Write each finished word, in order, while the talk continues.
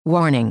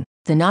Warning: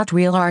 the Not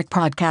Real Art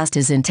podcast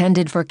is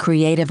intended for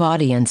creative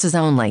audiences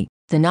only.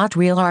 The Not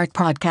Real Art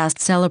podcast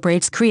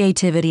celebrates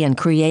creativity and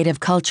creative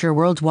culture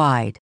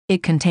worldwide.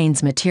 It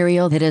contains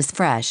material that is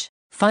fresh,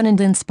 fun, and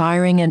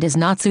inspiring and is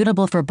not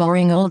suitable for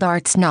boring old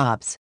art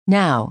snobs.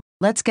 Now,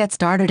 let's get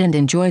started and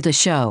enjoy the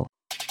show.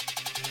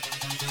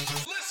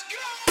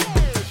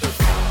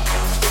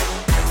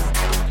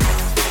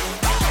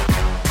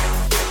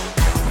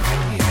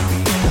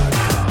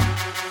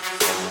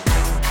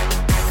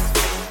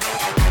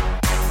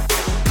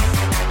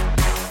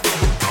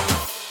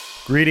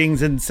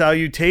 Greetings and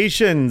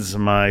salutations,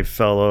 my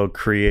fellow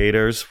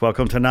creators.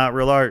 Welcome to Not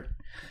Real Art,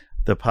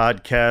 the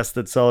podcast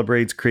that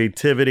celebrates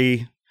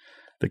creativity,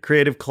 the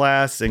creative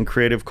class, and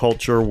creative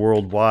culture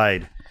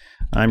worldwide.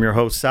 I'm your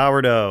host,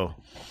 Sourdough.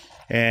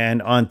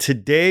 And on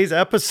today's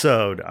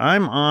episode,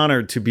 I'm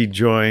honored to be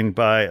joined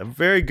by a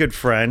very good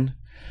friend.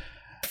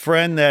 A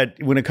friend that,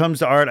 when it comes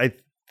to art, I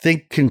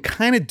think can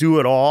kind of do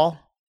it all.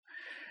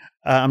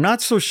 I'm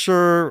not so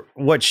sure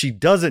what she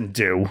doesn't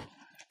do,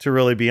 to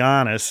really be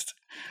honest.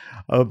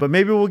 But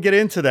maybe we'll get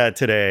into that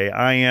today.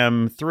 I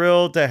am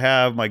thrilled to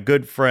have my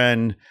good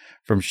friend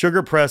from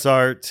Sugar Press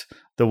Art,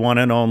 the one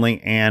and only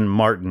Ann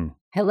Martin.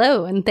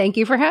 Hello, and thank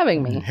you for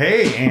having me.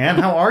 Hey, Ann,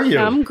 how are you?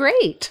 I'm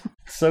great.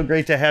 So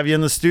great to have you in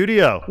the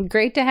studio.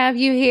 Great to have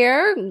you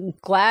here.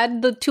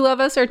 Glad the two of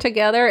us are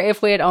together.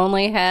 If we had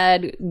only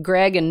had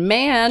Greg and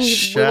Man.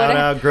 Shout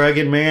out Greg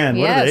and Man.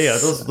 What are they?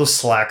 Those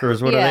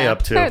slackers, what are they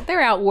up to?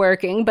 They're out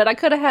working, but I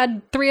could have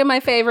had three of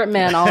my favorite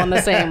men all in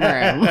the same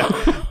room.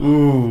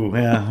 Ooh,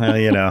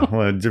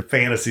 yeah,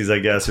 fantasies, I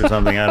guess, or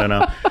something. I don't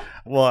know.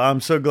 Well, I'm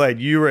so glad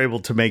you were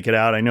able to make it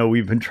out. I know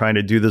we've been trying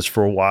to do this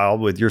for a while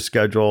with your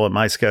schedule and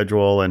my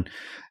schedule, and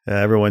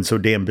everyone's so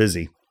damn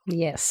busy.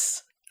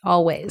 Yes,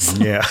 always.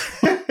 Yeah.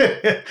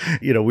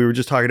 We were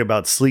just talking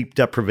about sleep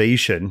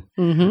deprivation.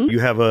 Mm-hmm. You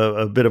have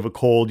a bit of a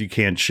cold you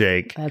can't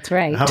shake. That's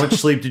right. How much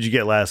sleep did you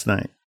get last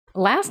night?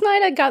 Last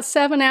night I got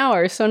 7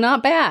 hours, so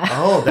not bad.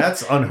 Oh,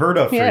 that's unheard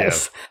of for you.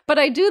 But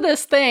I do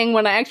this thing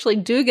when I actually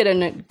do get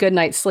a good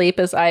night's sleep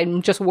is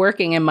I'm just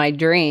working in my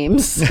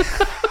dreams.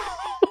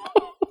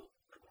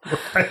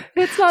 Right.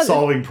 It's not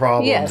solving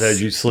problems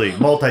as you sleep.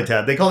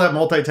 Multitask. They call that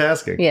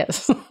multitasking.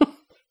 Yes.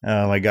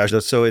 Oh my gosh.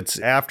 So it's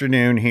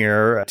afternoon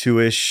here,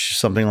 2-ish,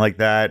 something like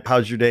that.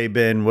 How's your day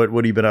been? What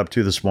have you been up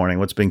to this morning?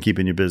 What's been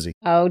keeping you busy?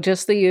 Oh,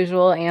 just the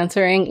usual,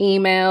 answering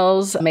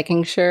emails,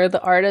 making sure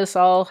the artists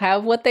all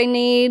have what they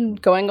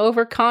need, going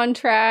over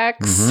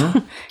contracts,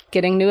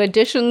 getting new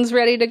editions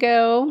ready to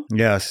go.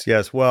 Yes.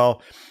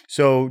 Well,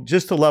 so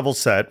just to level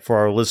set for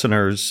our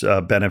listeners'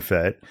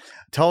 benefit,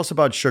 tell us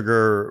about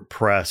Sugar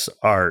Press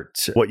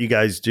Art, what you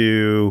guys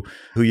do,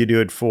 who you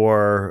do it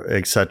for,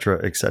 et cetera,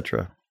 et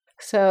cetera.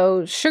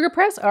 So Sugar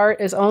Press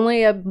Art is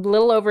only a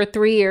little over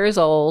 3 years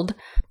old.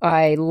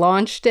 I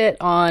launched it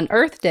on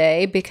Earth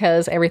Day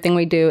because everything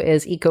we do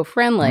is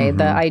eco-friendly. Mm-hmm.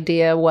 The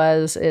idea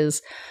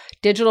is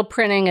digital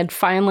printing had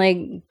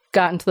finally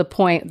gotten to the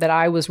point that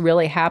I was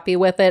really happy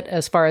with it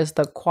as far as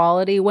the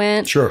quality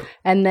went. Sure.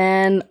 And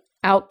then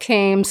out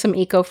came some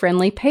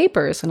eco-friendly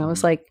papers. And I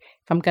was like,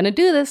 if I'm going to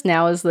do this,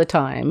 now is the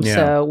time. Yeah.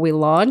 So we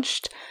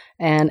launched.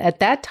 And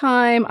at that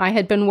time, I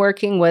had been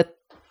working with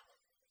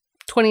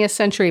 20th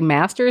century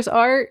masters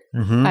art.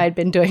 Mm-hmm. I had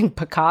been doing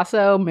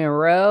Picasso,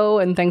 Miro,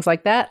 and things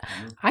like that.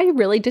 I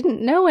really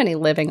didn't know any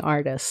living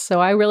artists.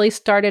 So I really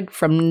started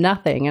from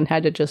nothing and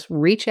had to just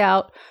reach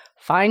out,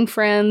 find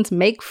friends,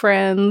 make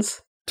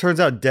friends.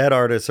 Turns out dead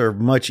artists are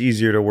much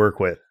easier to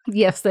work with.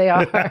 Yes, they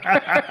are.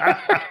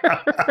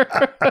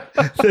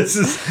 This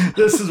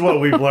is what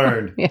we've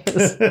learned.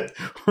 Yes.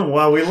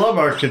 While we love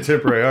our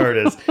contemporary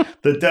artists,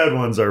 the dead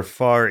ones are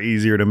far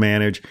easier to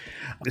manage.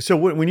 So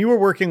when you were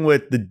working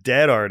with the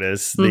dead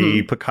artists,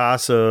 the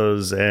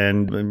Picassos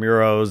and the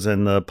Miros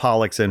and the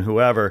Pollocks and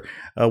whoever,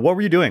 what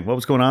were you doing? What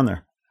was going on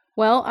there?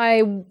 Well,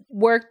 I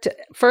worked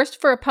first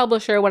for a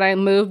publisher when I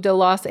moved to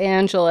Los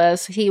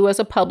Angeles. He was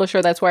a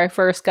publisher. That's where I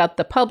first got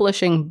the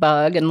publishing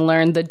bug and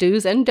learned the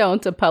do's and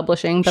don'ts of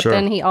publishing. But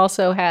then he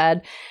also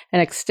had an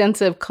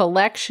extensive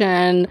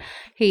collection.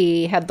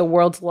 He had the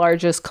world's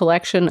largest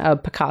collection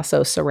of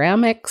Picasso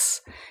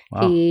ceramics.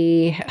 Wow.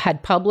 He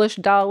had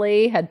published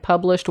Dali, had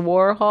published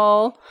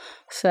Warhol.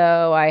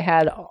 So I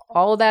had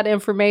all of that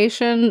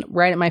information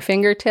right at my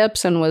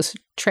fingertips and was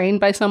trained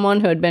by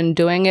someone who had been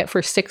doing it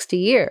for 60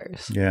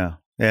 years. Yeah.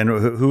 And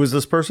who was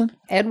this person?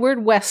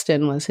 Edward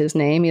Weston was his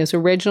name. He was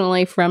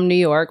originally from New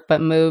York,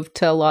 but moved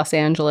to Los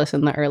Angeles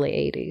in the early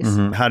 80s.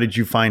 Mm-hmm. How did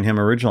you find him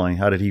originally?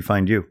 How did he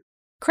find you?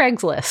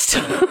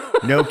 Craigslist.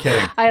 No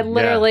kidding. I had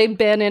literally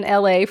been in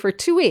LA for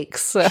 2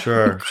 weeks. So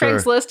sure.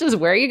 Craigslist is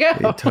where you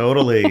go.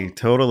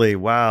 Totally.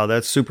 Wow,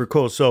 that's super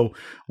cool. So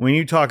when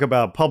you talk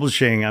about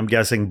publishing, I'm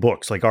guessing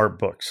books, like art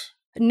books.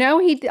 No,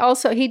 he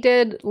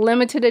did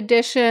limited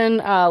edition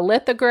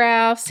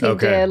lithographs. He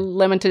did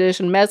limited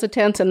edition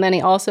mezzotins, and then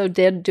he also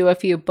did do a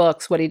few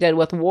books. What he did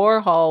with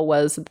Warhol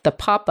was the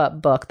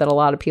pop-up book that a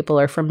lot of people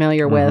are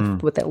familiar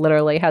with it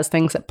literally has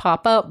things that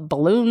pop up,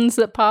 balloons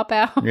that pop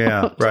out.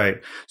 Yeah, right.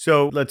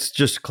 So let's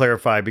just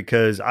clarify,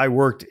 because I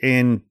worked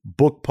in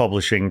book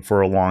publishing for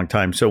a long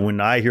time. So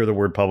when I hear the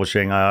word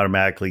publishing, I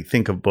automatically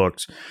think of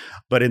books.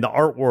 But in the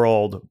art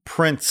world,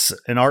 prints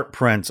and art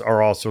prints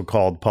are also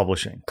called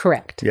publishing.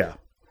 Correct. Yeah.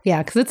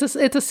 Yeah, because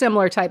it's a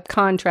similar type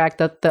contract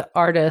that the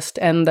artist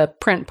and the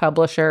print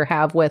publisher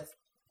have with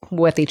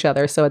each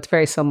other. So it's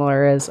very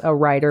similar as a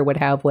writer would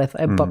have with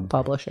a book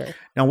publisher.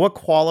 Now, what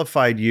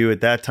qualified you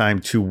at that time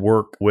to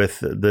work with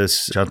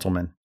this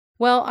gentleman?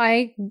 Well,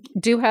 I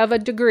do have a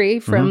degree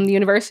from the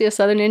University of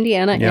Southern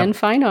Indiana in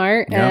fine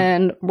art.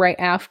 And right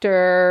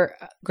after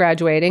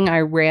graduating, I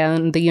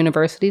ran the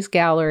university's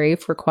gallery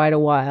for quite a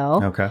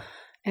while. Okay.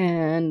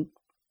 And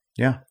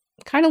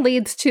kind of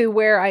leads to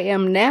where I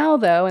am now,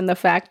 though, and the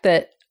fact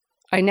that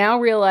I now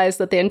realize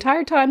that the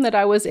entire time that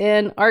I was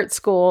in art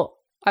school,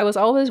 I was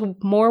always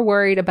more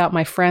worried about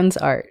my friends'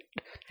 art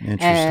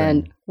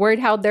and worried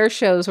how their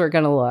shows were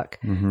going to look.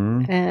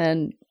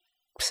 And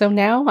so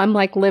now I'm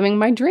like living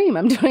my dream.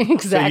 I'm doing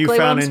exactly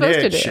what I'm supposed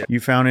to do. You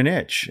found an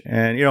itch.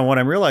 And, what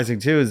I'm realizing,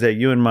 too, is that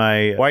you and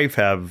my wife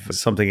have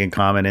something in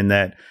common in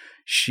that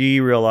she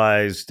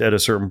realized at a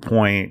certain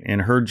point in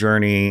her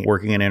journey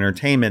working in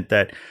entertainment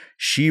that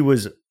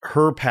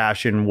her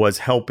passion was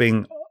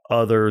helping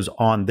others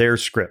on their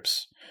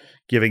scripts,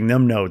 giving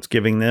them notes,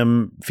 giving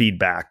them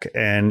feedback.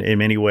 And in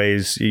many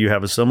ways, you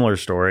have a similar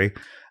story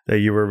that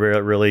you were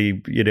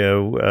really,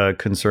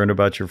 concerned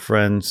about your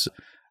friend's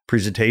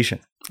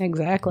presentation.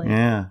 Exactly.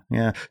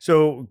 Yeah.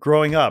 So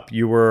growing up,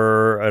 you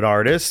were an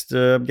artist,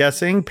 I'm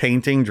guessing,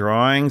 painting,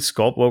 drawing,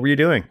 sculpt. What were you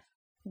doing?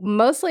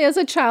 Mostly as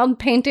a child,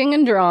 painting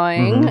and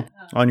drawing.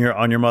 On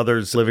your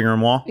mother's living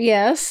room wall?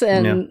 Yes,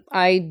 and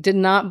I did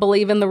not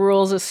believe in the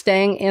rules of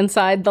staying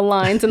inside the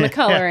lines in the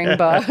coloring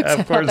books.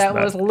 I thought that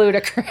was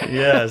ludicrous.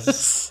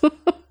 Yes.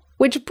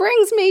 Which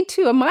brings me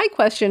to my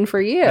question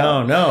for you.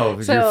 Oh, no.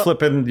 You're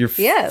flipping on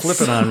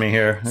me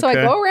here. Okay. So I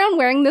go around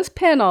wearing this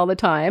pin all the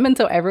time, and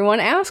so everyone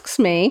asks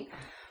me,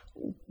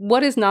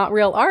 what is not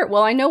real art?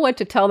 Well, I know what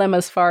to tell them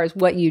as far as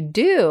what you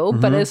do,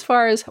 but as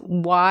far as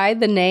why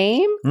the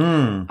name,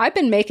 I've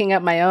been making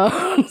up my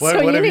own.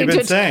 What have you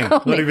been saying?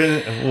 What's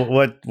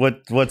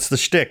the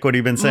shtick? What have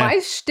you been saying? My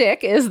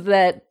shtick is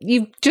that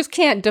you just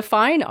can't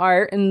define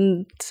art,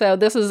 and so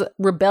this is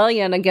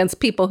rebellion against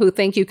people who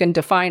think you can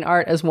define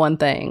art as one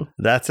thing.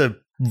 That's a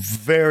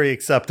very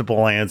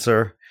acceptable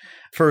answer.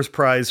 First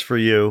prize for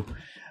you.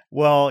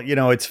 Well,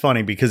 it's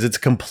funny because it's a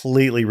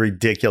completely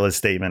ridiculous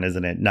statement,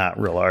 isn't it? Not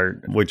real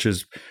art, which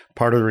is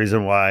part of the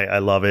reason why I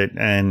love it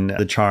and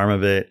the charm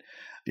of it.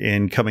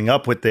 In coming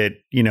up with it,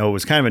 it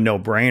was kind of a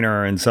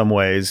no-brainer in some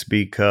ways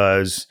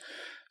because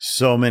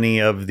so many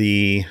of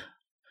the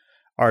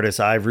artists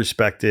I've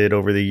respected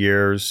over the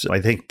years, I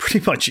think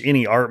pretty much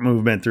any art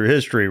movement through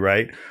history,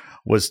 right,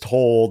 was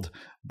told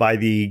by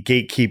the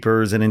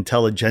gatekeepers and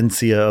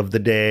intelligentsia of the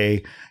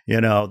day,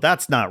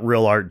 that's not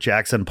real art,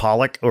 Jackson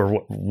Pollock or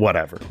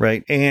whatever,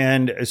 right?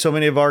 And so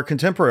many of our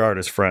contemporary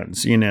artist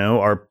friends,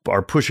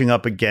 are pushing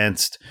up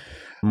against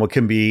what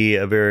can be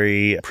a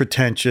very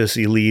pretentious,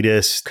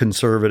 elitist,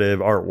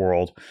 conservative art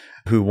world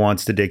who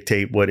wants to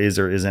dictate what is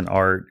or isn't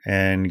art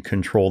and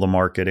control the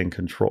market and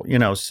control,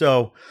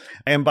 so,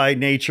 and by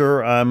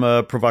nature, I'm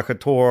a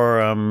provocateur.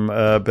 I'm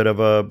a bit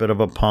of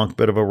a punk,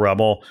 bit of a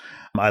rebel.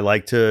 I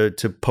like to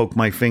poke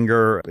my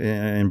finger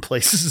in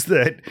places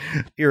that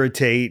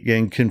irritate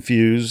and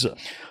confuse.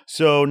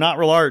 So Not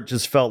Real Art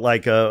just felt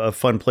like a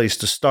fun place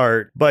to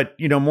start. But,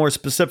 more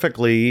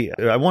specifically,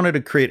 I wanted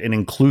to create an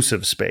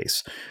inclusive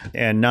space.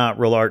 And Not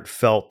Real Art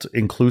felt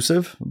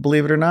inclusive,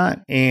 believe it or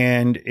not.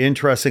 And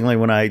interestingly,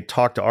 when I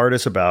talk to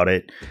artists about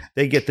it,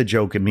 they get the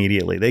joke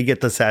immediately. They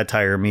get the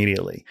satire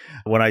immediately.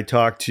 When I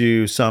talk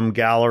to some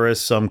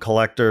gallerists, some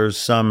collectors,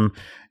 some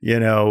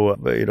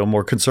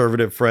more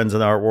conservative friends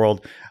in the art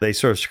world, they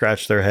sort of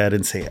scratch their head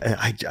and say,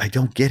 I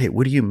don't get it.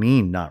 What do you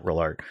mean not real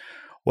art?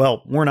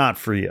 Well, we're not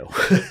for you.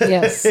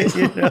 Yes.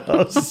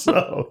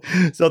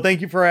 So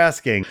thank you for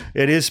asking.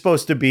 It is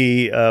supposed to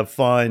be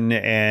fun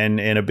and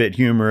a bit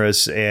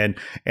humorous and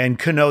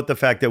connote the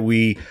fact that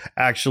we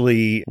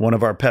actually, one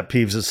of our pet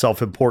peeves is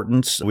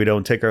self-importance. We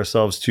don't take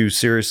ourselves too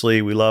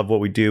seriously. We love what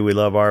we do. We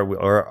love art.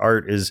 Our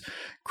art is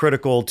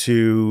critical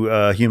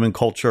to human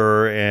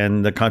culture,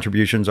 and the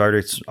contributions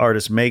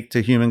artists make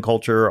to human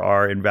culture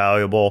are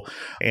invaluable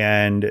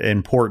and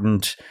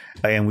important,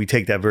 and we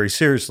take that very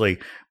seriously.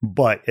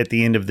 But at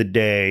the end of the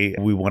day,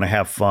 we want to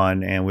have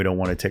fun, and we don't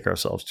want to take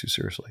ourselves too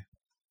seriously.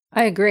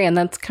 I agree, and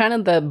that's kind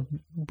of the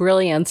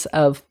brilliance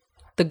of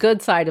the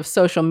good side of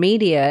social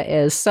media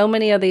is so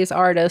many of these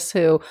artists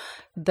who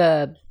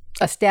the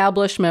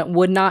establishment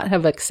would not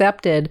have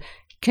accepted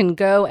can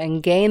go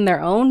and gain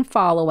their own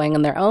following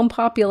and their own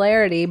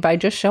popularity by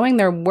just showing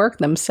their work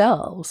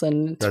themselves.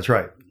 And that's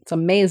right. It's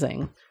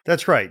amazing.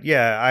 That's right.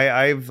 Yeah,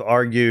 I've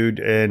argued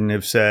and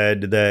have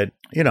said that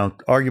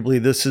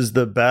arguably this is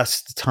the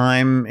best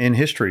time in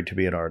history to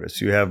be an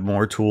artist. You have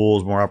more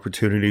tools, more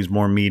opportunities,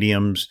 more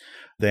mediums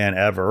than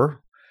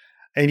ever.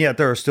 And yet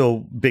there are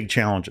still big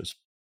challenges.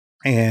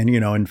 And,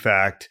 in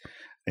fact,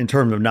 in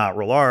terms of Not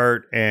Real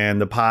Art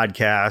and the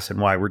podcast and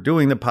why we're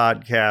doing the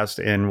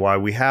podcast and why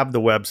we have the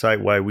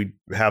website, why we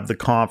have the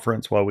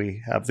conference, why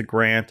we have the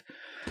grant,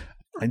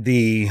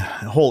 the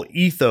whole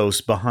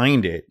ethos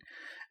behind it,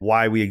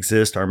 why we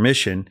exist, our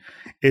mission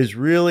is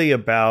really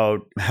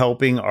about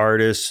helping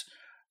artists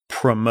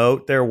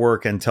promote their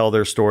work and tell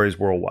their stories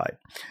worldwide.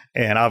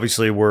 And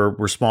obviously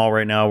we're small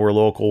right now, we're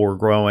local, we're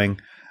growing,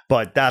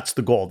 but that's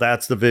the goal,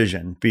 that's the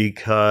vision,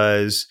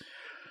 because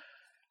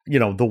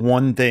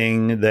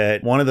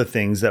one of the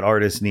things that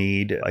artists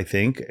need, I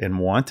think, and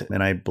want,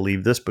 and I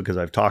believe this because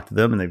I've talked to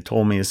them and they've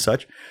told me as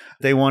such,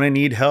 they want to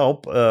need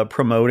help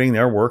promoting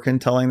their work and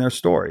telling their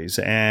stories,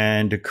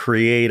 and to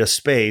create a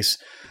space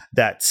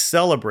that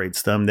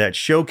celebrates them, that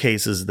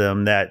showcases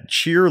them, that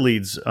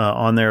cheerleads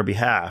on their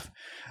behalf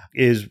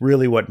is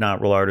really what Not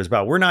Real Art is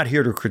about. We're not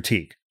here to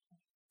critique.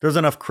 There's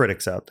enough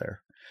critics out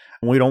there.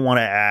 We don't want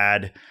to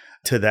add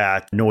to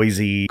that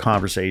noisy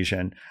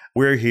conversation.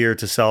 We're here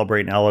to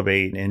celebrate and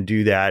elevate and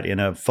do that in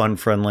a fun,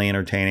 friendly,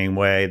 entertaining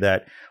way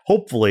that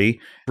hopefully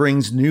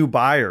brings new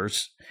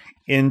buyers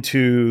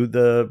into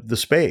the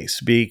space,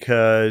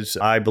 because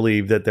I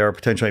believe that there are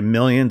potentially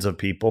millions of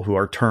people who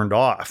are turned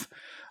off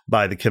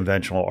by the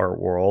conventional art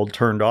world,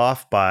 turned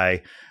off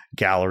by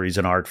galleries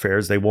and art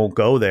fairs. They won't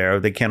go there.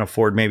 They can't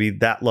afford maybe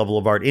that level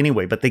of art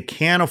anyway, but they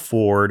can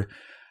afford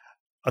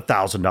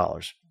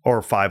 $1,000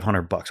 or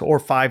 $500 or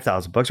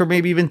 $5,000 or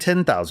maybe even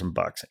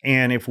 $10,000.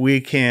 And if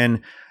we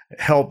can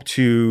help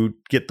to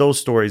get those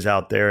stories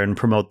out there and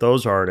promote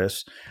those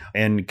artists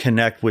and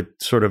connect with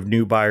sort of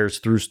new buyers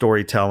through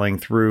storytelling,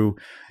 through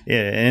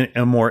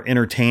a more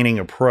entertaining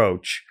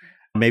approach,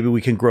 maybe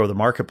we can grow the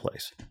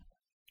marketplace.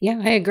 Yeah,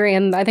 I agree.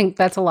 And I think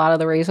that's a lot of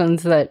the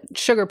reasons that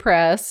Sugar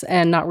Press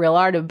and Not Real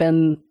Art have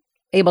been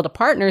able to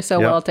partner so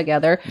well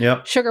together.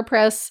 Yep. Sugar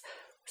Press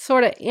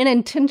sort of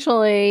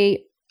unintentionally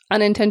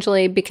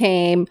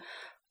became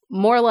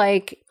more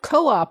like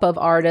co-op of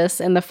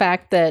artists in the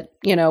fact that,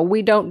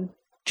 we don't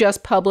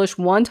just publish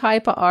one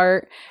type of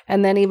art.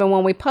 And then even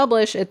when we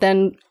publish it,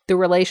 then the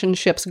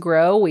relationships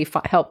grow. We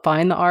help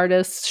find the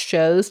artists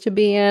shows to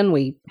be in.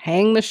 We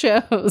hang the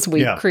shows.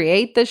 We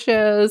create the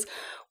shows.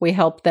 We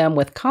help them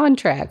with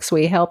contracts.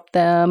 We help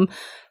them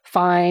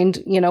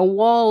find,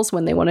 walls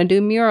when they want to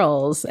do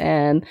murals.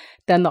 And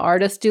then the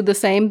artists do the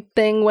same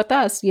thing with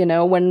us,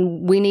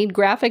 when we need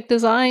graphic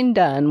design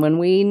done, when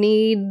we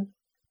need,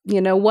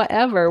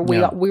 whatever.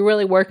 We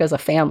really work as a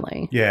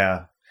family.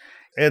 Yeah.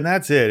 And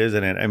that's it,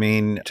 isn't it? I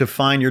mean, to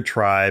find your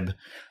tribe,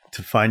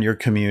 to find your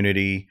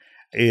community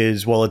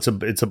is, well, it's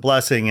a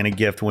blessing and a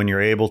gift when you're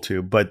able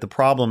to. But the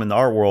problem in the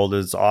art world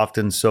is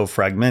often so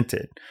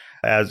fragmented.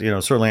 As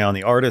certainly on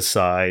the artist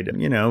side,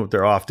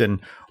 they're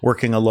often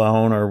working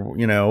alone, or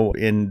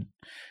in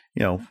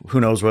who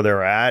knows where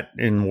they're at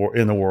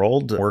in the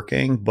world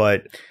working.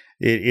 But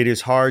it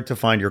is hard to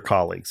find your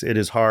colleagues. It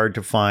is hard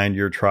to find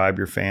your tribe,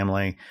 your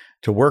family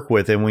to work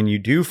with. And when you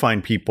do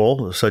find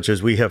people, such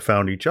as we have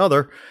found each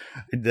other,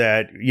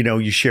 that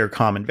you share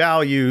common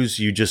values,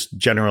 you just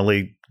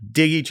generally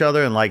dig each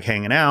other and like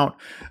hanging out,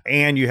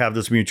 and you have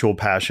this mutual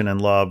passion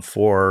and love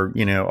for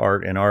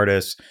art and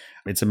artists.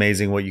 It's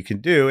amazing what you can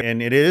do.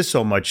 And it is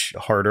so much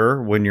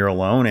harder when you're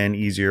alone and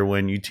easier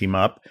when you team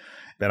up.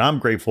 And I'm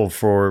grateful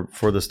for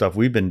the stuff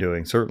we've been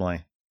doing,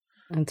 certainly.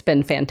 It's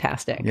been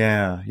fantastic.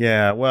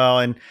 Yeah. Well,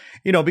 and,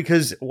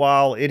 because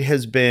while it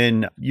has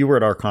been, you were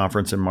at our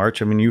conference in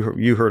March. I mean,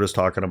 you heard us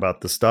talking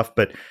about the stuff,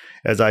 but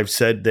as I've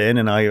said then,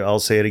 and I'll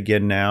say it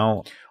again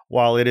now,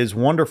 while it is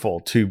wonderful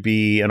to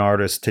be an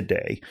artist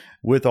today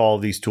with all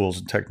of these tools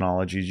and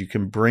technologies, you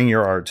can bring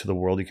your art to the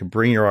world. You can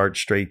bring your art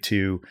straight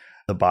to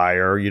the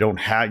buyer.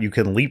 You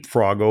can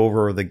leapfrog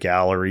over the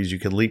galleries. You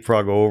can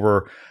leapfrog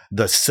over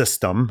the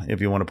system,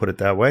 if you want to put it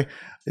that way.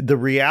 The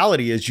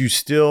reality is you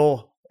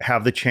still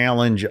have the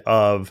challenge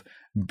of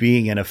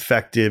being an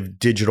effective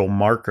digital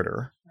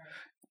marketer,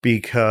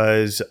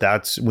 because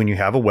that's when you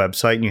have a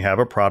website and you have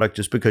a product,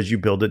 just because you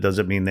build it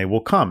doesn't mean they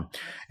will come.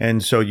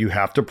 And so you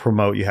have to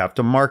promote, you have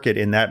to market.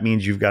 And that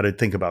means you've got to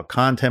think about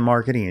content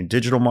marketing and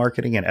digital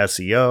marketing and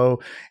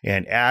SEO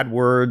and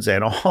AdWords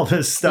and all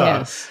this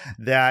stuff. Yes.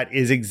 That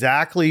is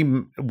exactly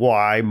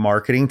why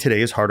marketing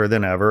today is harder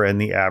than ever.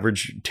 And the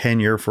average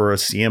tenure for a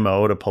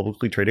CMO at a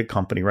publicly traded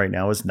company right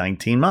now is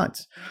 19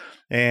 months.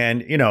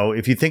 And,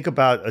 if you think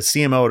about a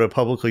CMO at a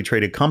publicly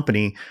traded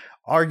company,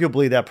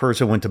 arguably that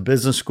person went to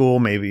business school,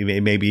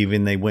 maybe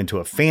even they went to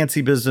a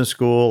fancy business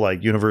school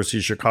like University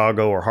of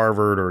Chicago or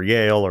Harvard or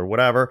Yale or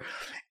whatever,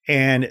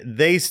 and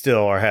they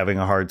still are having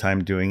a hard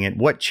time doing it.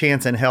 What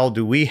chance in hell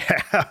do we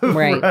have,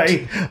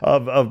 right?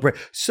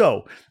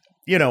 So,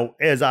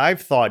 as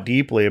I've thought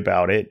deeply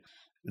about it,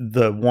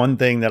 the one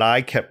thing that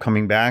I kept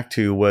coming back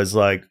to was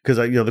like, because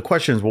the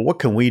question is, well, what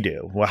can we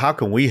do? Well, how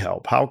can we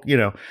help?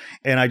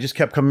 And I just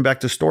kept coming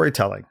back to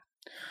storytelling.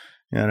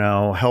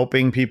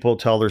 Helping people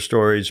tell their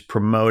stories,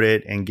 promote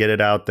it, and get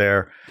it out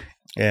there.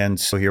 And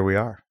so here we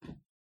are.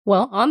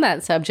 Well, on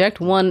that subject,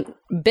 one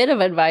bit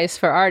of advice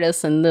for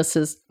artists, and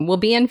will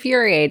be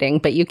infuriating,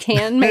 but you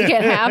can make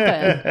it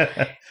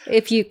happen.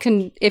 If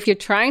you're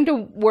trying to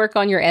work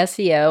on your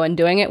SEO and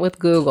doing it with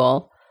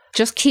Google,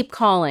 just keep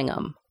calling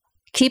them.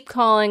 Keep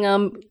calling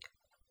them.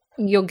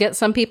 You'll get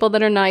some people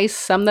that are nice,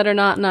 some that are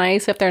not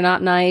nice. If they're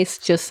not nice,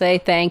 just say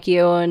thank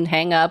you and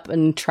hang up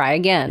and try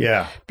again.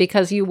 Yeah.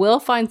 Because you will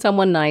find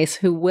someone nice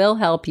who will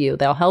help you.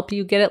 They'll help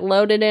you get it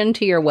loaded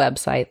into your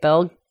website.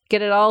 They'll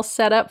get it all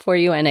set up for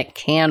you, and it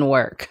can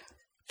work.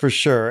 For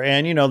sure.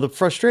 And, the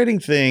frustrating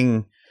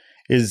thing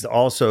is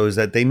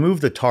that they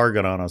move the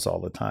target on us all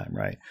the time,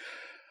 right?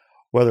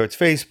 Whether it's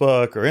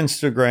Facebook or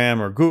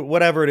Instagram or Google,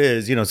 whatever it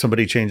is,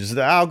 somebody changes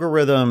the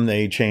algorithm,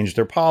 they change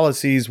their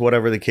policies,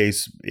 whatever the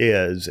case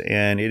is.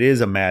 And it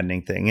is a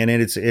maddening thing. And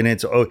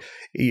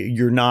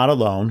you're not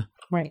alone.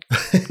 Right.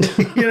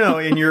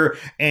 In your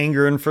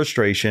anger and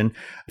frustration.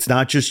 It's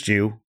not just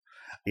you.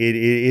 It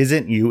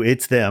isn't you,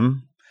 it's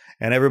them.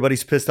 And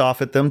everybody's pissed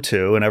off at them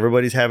too. And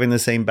everybody's having the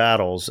same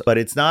battles. But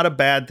it's not a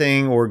bad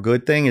thing or a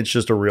good thing. It's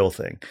just a real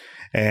thing.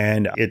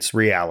 And it's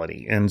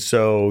reality. And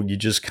so you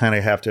just kind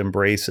of have to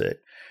embrace it.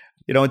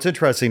 It's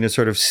interesting to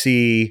sort of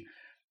see,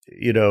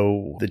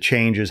 the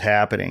changes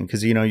happening.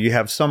 Because, you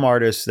have some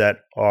artists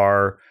that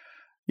are,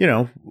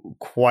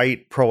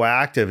 quite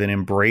proactive in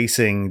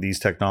embracing these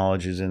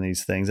technologies and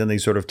these things. And they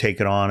sort of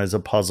take it on as a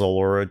puzzle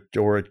or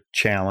a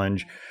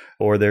challenge.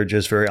 Or they're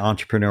just very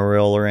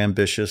entrepreneurial or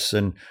ambitious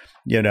and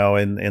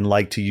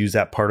like to use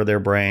that part of their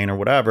brain or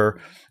whatever.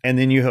 And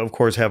then you, of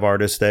course, have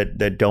artists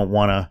that don't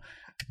want to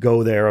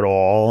go there at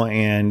all.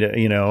 And,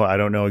 I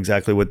don't know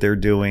exactly what they're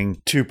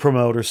doing to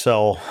promote or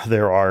sell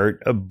their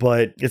art,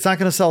 but it's not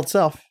going to sell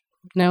itself.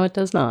 No, it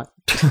does not.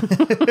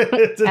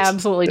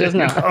 Absolutely does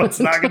not. It's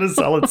not going to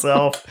sell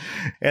itself.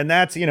 And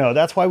that's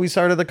why we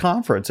started the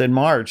conference in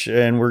March.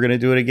 And we're going to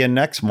do it again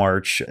next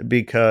March,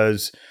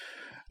 because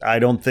I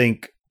know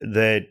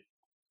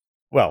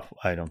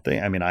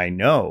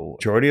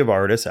majority of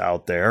artists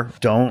out there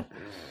don't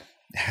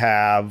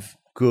have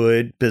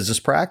good business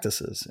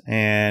practices.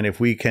 And if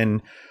we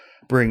can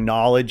bring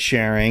knowledge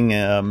sharing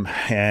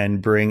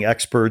and bring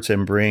experts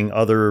and bring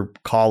other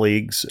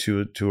colleagues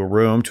to a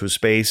room, to a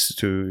space,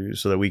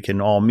 so that we can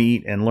all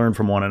meet and learn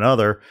from one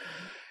another,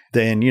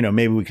 then,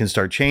 maybe we can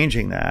start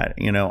changing that.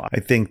 I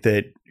think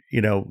that,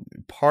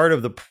 part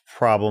of the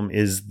problem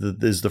is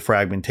the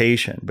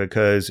fragmentation,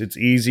 because it's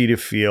easy to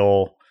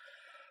feel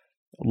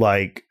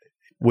like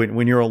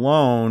when you're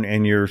alone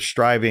and you're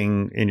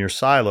striving in your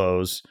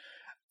silos,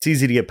 it's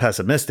easy to get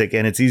pessimistic,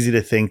 and it's easy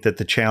to think that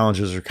the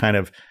challenges are kind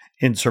of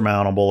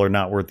insurmountable or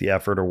not worth the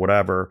effort or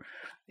whatever.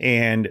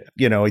 And,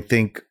 I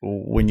think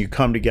when you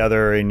come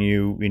together and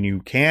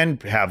you can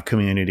have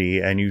community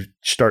and you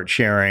start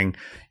sharing,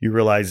 you're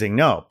realizing,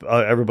 no,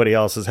 everybody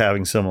else is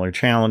having similar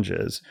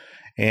challenges.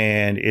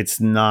 And it's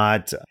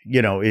not,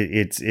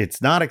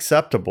 it's not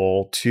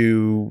acceptable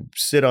to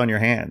sit on your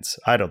hands,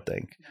 I don't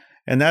think.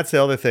 And that's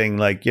the other thing,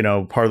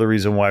 part of the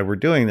reason why we're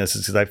doing this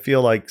is because I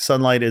feel like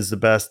sunlight is the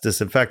best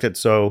disinfectant.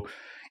 So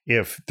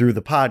if through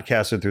the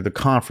podcast and through the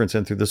conference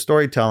and through the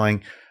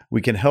storytelling,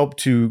 we can help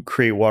to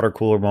create water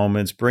cooler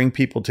moments, bring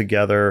people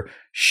together,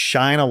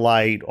 shine a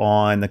light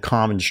on the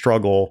common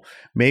struggle,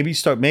 maybe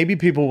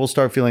people will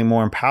start feeling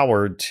more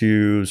empowered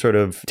to sort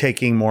of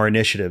taking more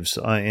initiatives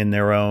in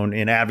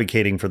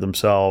advocating for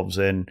themselves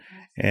and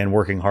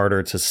working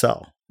harder to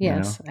sell.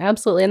 Yes,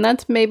 absolutely. And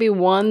that's maybe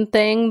one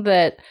thing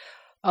that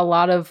a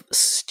lot of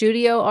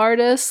studio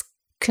artists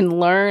can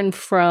learn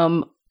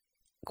from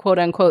quote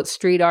unquote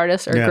street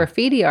artists or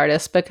graffiti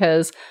artists,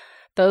 because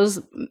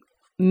those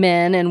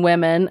men and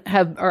women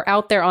are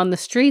out there on the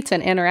streets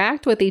and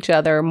interact with each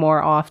other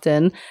more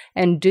often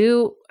and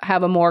do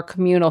have a more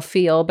communal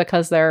feel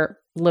because they're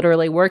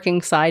literally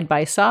working side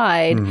by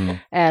side. Mm-hmm.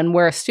 And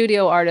where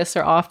studio artists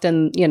are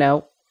often,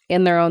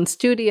 in their own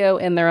studio,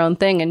 in their own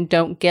thing, and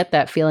don't get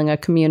that feeling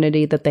of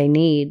community that they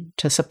need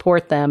to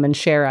support them and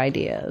share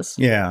ideas.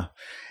 Yeah.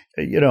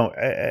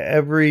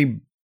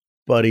 Everybody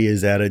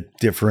is at a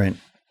different,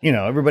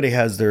 everybody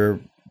has their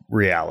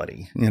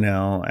reality,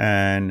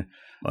 and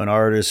an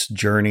artist's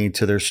journey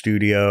to their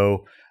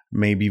studio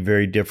may be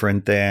very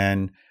different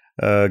than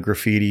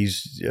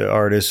graffiti's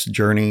artist's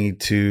journey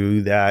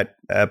to that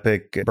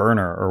epic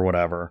burner or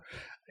whatever.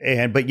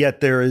 But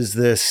yet there is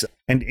this,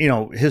 and,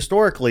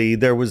 historically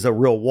there was a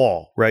real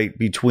wall, right,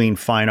 between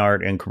fine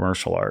art and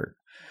commercial art.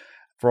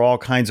 For all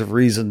kinds of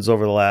reasons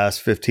over the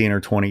last 15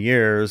 or 20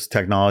 years,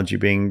 technology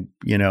being,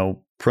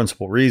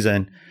 principal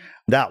reason,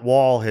 that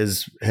wall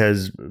has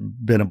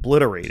been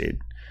obliterated.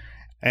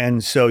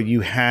 And so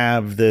you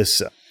have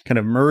this kind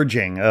of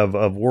merging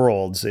of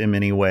worlds in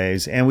many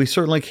ways, and we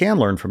certainly can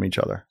learn from each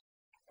other.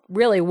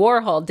 Really,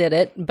 Warhol did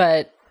it,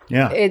 but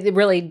it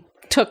really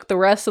took the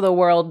rest of the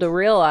world to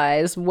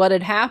realize what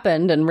had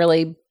happened and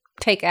really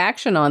take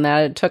action on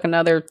that. It took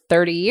another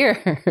 30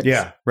 years.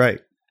 Yeah, right.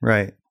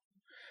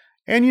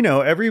 And,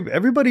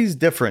 everybody's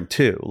different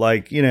too.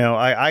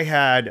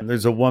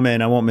 There's a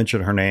woman, I won't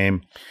mention her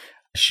name,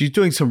 She's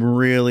doing some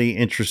really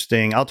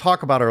interesting. I'll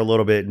talk about her a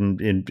little bit,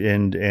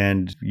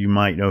 and you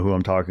might know who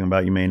I'm talking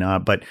about. You may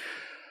not, but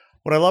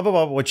what I love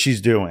about what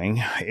she's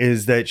doing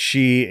is that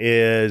she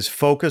is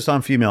focused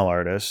on female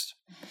artists,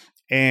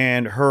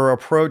 and her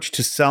approach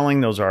to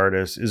selling those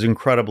artists is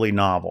incredibly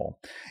novel.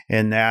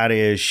 And that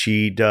is,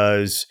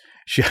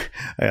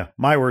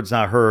 my words,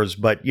 not hers,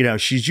 but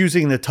she's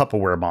using the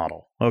Tupperware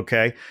model.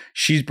 Okay,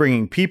 she's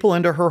bringing people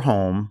into her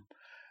home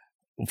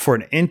for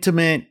an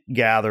intimate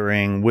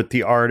gathering with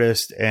the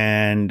artists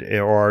and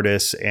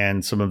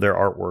some of their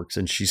artworks.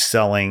 And she's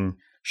selling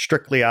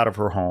strictly out of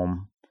her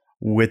home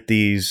with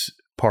these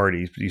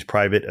parties, these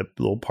private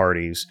little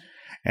parties.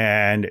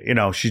 And,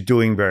 she's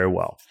doing very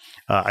well,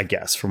 I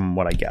guess, from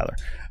what I gather.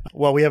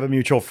 Well, we have a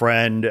mutual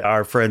friend.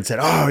 Our friend said,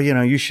 oh,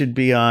 you should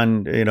be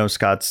on,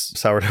 Scott's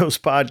Sourdough's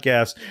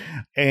podcast.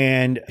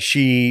 And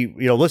she,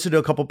 listened to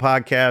a couple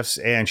podcasts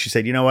and she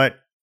said, you know what?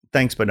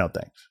 Thanks, but no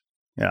thanks.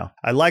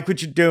 I like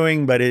what you're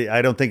doing, but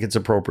I don't think it's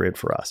appropriate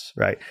for us,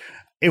 right?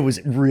 It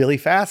was really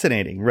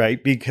fascinating,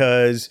 right?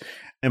 Because,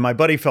 and my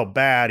buddy felt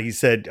bad. He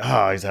said,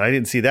 I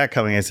didn't see that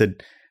coming. I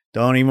said,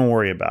 don't even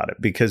worry about it,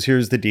 because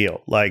here's the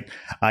deal. Like,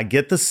 I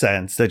get the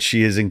sense that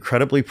she is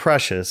incredibly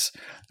precious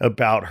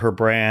about her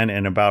brand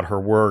and about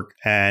her work.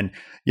 And,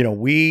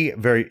 we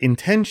very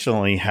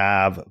intentionally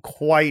have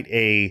quite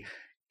a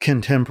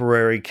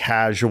contemporary,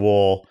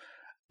 casual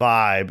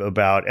vibe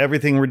about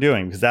everything we're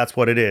doing, because that's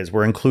what it is.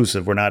 We're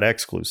inclusive. We're not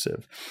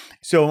exclusive.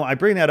 So I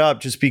bring that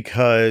up just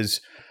because,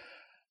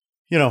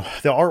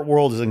 the art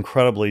world is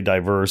incredibly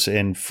diverse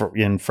and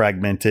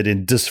fragmented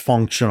and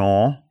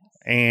dysfunctional.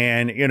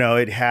 And,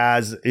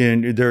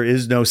 there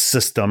is no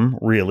system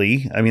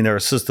really. I mean, there are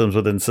systems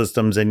within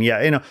systems. And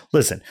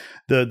listen,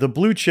 the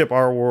blue chip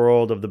art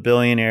world of the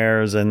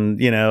billionaires and,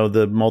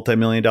 the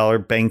multi-million-dollar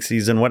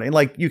Banksies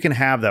and you can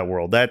have that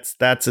world.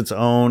 That's its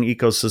own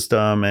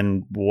ecosystem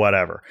and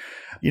whatever.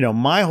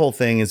 My whole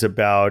thing is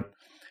about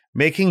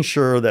making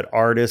sure that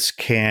artists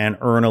can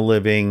earn a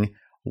living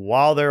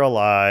while they're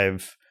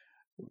alive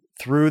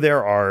through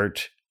their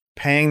art,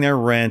 paying their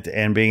rent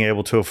and being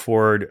able to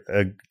afford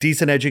a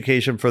decent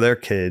education for their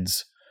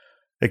kids,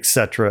 et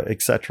cetera,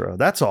 et cetera.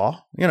 That's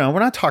all. We're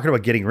not talking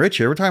about getting rich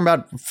here. We're talking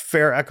about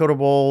fair,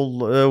 equitable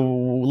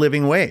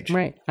living wage.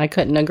 Right. I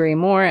couldn't agree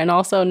more. And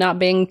also not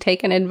being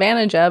taken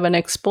advantage of and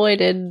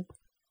exploited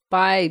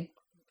by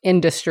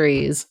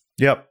industries.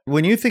 Yep.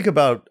 When you think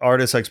about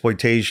artist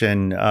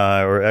exploitation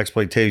or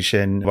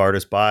exploitation of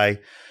artists by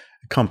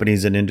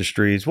companies and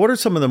industries, what are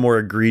some of the more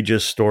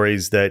egregious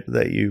stories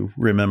that you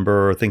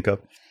remember or think of?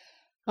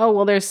 Oh,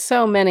 well, there's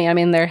so many. I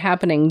mean, they're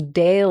happening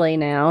daily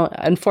now.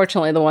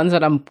 Unfortunately, the ones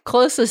that I'm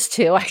closest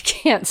to, I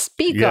can't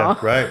speak on. Yeah,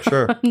 right,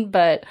 sure.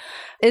 But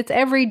it's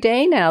every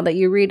day now that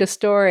you read a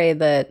story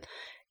that,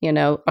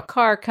 a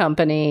car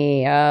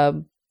company,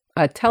 a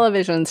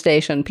television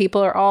station,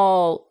 people are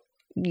all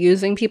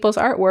using people's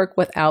artwork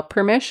without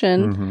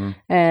permission. Mm-hmm.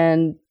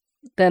 And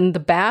then the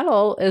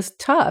battle is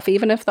tough.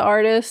 Even if the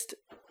artist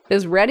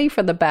is ready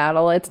for the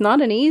battle, it's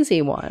not an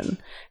easy one.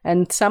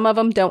 And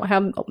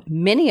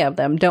many of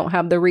them don't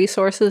have the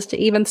resources to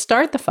even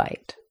start the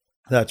fight.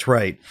 That's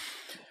right.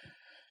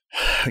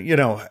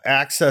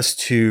 Access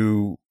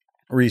to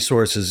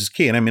resources is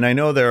key. And I mean, I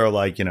know there are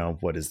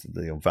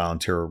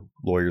volunteer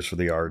lawyers for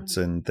the arts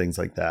and things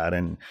like that.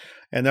 And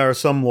there are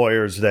some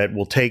lawyers that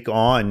will take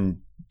on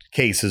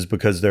cases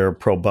because they're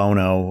pro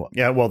bono.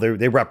 Yeah, well,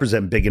 they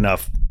represent big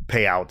enough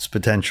payouts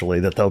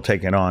potentially that they'll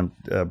take it on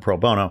pro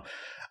bono.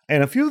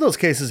 And a few of those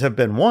cases have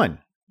been won,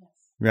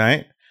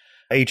 right?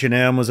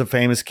 H&M was a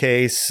famous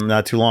case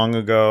not too long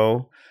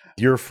ago.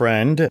 Your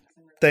friend,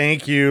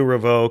 thank you,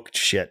 Revoke.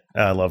 Shit,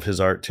 I love his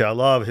art too. I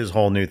love his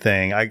whole new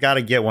thing. I got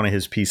to get one of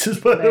his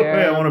pieces, by the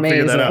way. I want to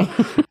figure that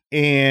out.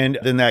 And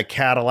then that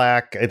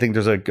Cadillac, I think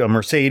there's a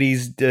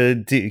Mercedes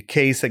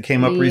case that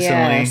came up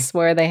recently. Yes,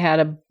 where they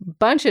had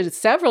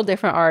several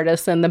different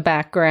artists in the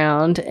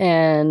background,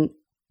 and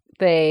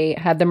they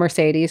had the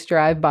Mercedes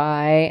drive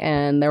by,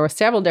 and there were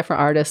several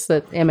different artists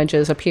that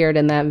images appeared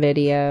in that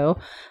video.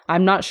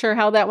 I'm not sure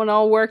how that one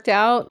all worked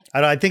out.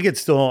 I think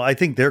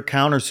they're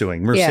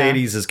countersuing.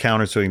 Mercedes is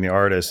countersuing the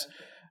artists.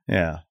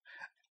 Yeah.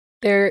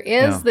 There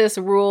is this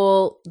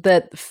rule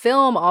that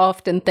film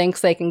often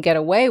thinks they can get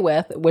away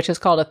with, which is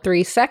called a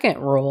 3-second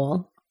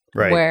rule.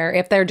 Right. Where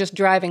if they're just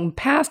driving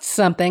past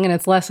something and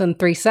it's less than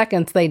 3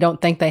 seconds, they don't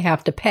think they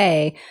have to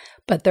pay.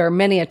 But there are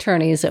many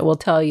attorneys that will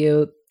tell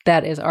you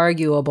that is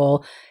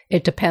arguable.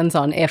 It depends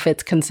on if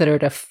it's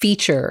considered a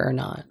feature or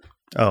not.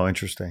 Oh,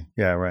 interesting.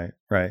 Yeah,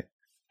 right.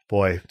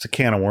 Boy, it's a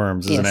can of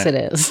worms, isn't it?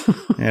 Yes, it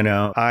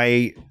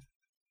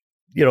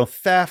is.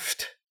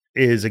 Theft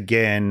is,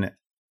 again,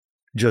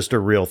 just a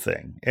real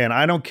thing. And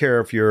I don't care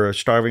if you're a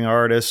starving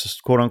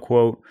artist, quote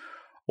unquote,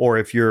 or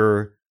if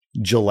you're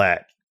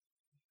Gillette.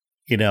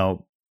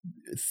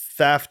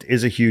 Theft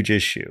is a huge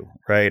issue,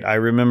 right? I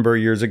remember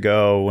years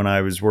ago when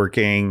I was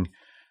working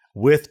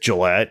with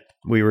Gillette,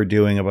 we were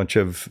doing a bunch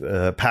of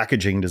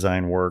packaging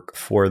design work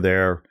for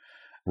their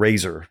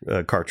razor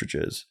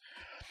cartridges.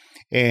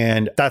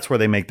 And that's where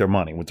they make their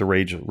money, with the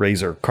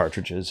Razor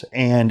cartridges.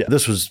 And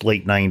this was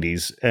late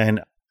 90s.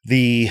 And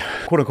the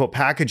quote unquote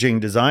packaging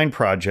design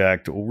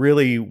project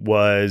really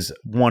was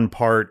one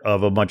part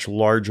of a much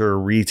larger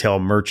retail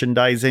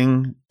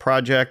merchandising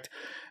project,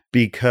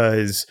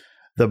 because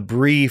the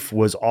brief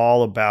was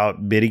all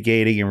about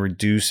mitigating and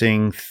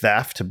reducing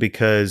theft,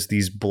 because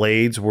these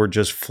blades were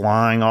just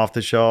flying off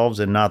the shelves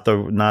and not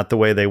the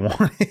way they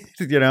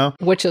wanted,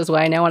 Which is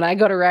why now when I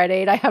go to Rite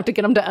Aid, I have to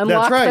get them to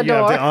unlock the door. You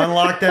have to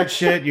unlock that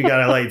shit. You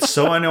got to, it's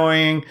so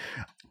annoying.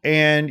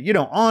 And,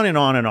 on and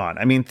on and on.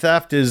 I mean,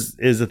 theft is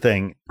a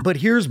thing. But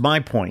here's my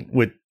point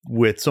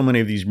with so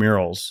many of these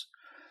murals.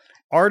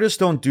 Artists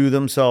don't do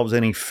themselves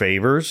any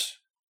favors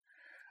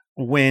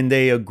when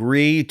they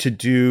agree to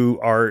do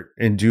art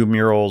and do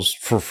murals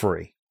for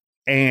free.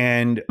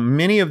 And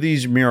many of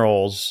these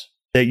murals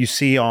that you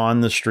see on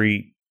the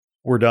street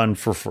were done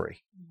for free.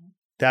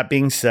 That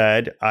being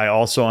said, I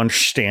also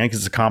understand, because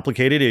it's a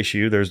complicated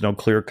issue. There's no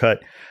clear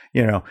cut,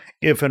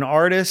 if an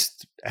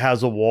artist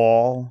has a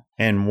wall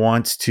and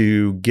wants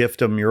to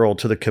gift a mural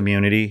to the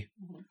community,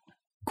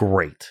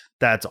 great.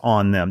 That's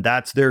on them.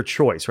 That's their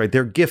choice, right?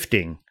 They're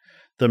gifting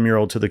the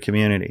mural to the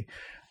community.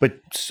 But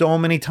so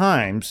many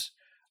times,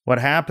 what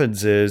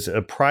happens is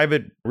a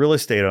private real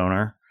estate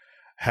owner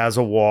has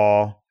a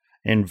wall,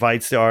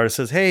 invites the artist,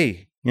 says,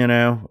 hey,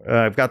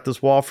 I've got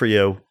this wall for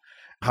you.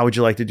 How would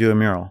you like to do a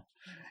mural?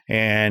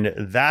 And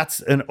that's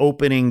an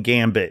opening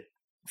gambit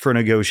for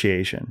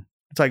negotiation.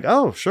 It's like,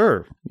 oh,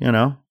 sure.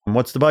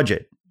 What's the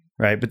budget?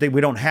 Right. But we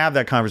don't have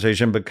that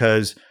conversation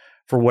because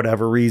for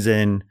whatever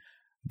reason,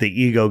 the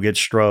ego gets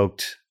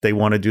stroked. They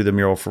want to do the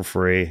mural for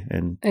free.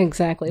 And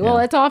exactly. Well,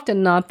 it's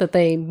often not that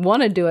they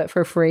want to do it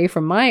for free.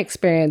 From my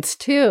experience,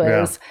 too,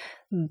 is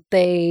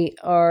they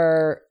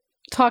are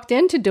talked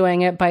into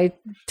doing it by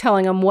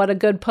telling them what a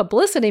good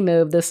publicity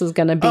move this is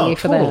going to be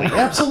for them.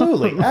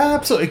 Absolutely.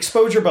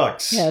 Exposure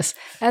bucks. Yes.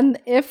 And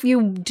if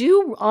you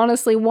do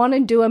honestly want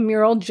to do a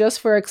mural just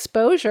for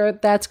exposure,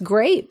 that's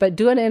great. But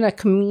do it in a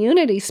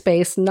community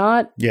space,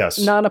 not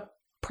a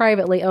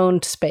privately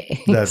owned space.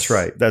 That's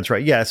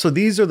right. Yeah. So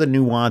these are the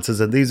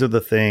nuances, and these are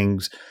the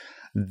things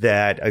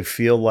that I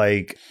feel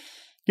like,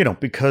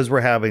 because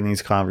we're having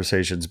these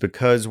conversations,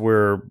 because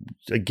we're,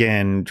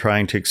 again,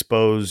 trying to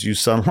use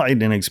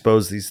sunlight and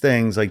expose these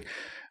things, like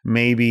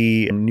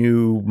maybe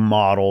new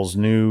models,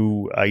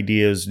 new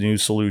ideas, new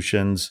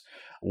solutions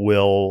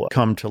will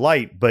come to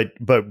light. But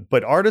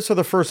artists are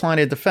the first line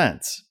of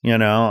defense,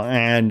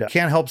 and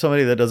can't help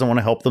somebody that doesn't want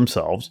to help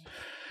themselves.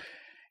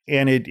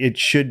 And it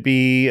should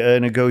be a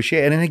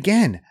negotiation. And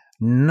again,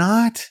 I'm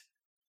not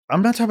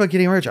talking about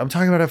getting rich. I'm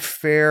talking about a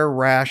fair,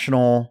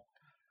 rational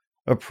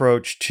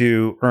approach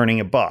to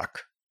earning a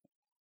buck.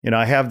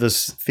 I have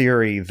this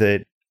theory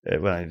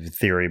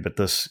but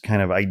this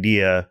kind of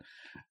idea,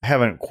 I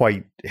haven't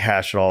quite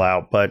hashed it all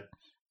out, but,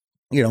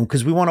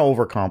 because we want to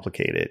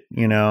overcomplicate it,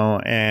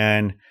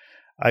 and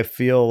I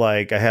feel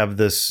like I have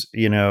this,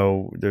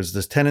 there's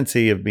this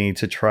tendency of me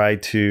to try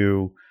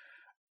to,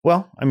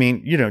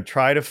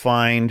 try to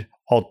find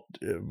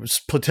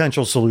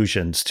potential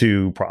solutions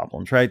to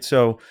problems, right?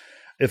 So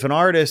if an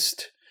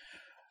artist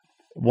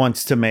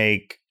wants to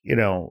make,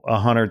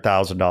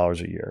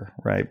 $100,000 a year,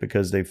 right?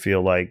 Because they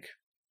feel like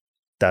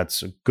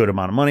that's a good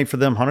amount of money for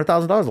them.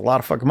 $100,000 is a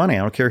lot of fucking money. I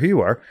don't care who you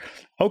are.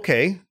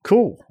 Okay,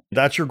 cool.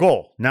 That's your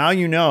goal. Now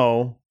you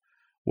know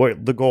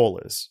what the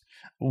goal is.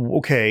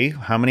 Okay,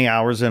 how many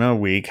hours in a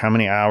week? How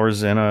many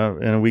hours in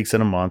a week's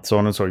in a month? So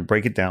on and so forth.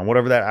 Break it down.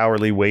 Whatever that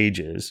hourly wage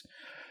is.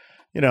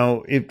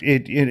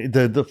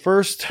 The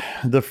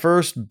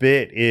first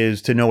bit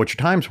is to know what your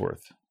time's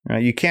worth.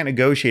 Right? You can't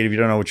negotiate if you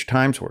don't know what your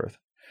time's worth.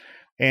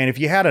 And if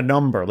you had a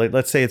number,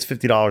 let's say it's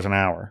 $50 an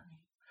hour,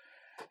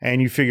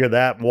 and you figure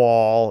that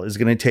wall is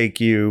going to take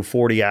you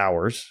 40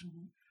 hours,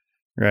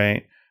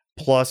 right?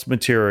 Plus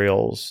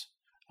materials,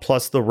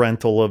 plus the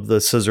rental of the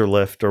scissor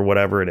lift or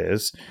whatever it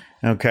is.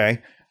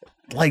 Okay.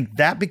 Like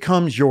that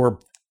becomes your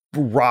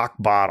rock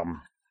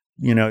bottom,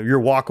 your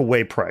walk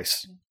away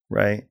price,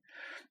 right?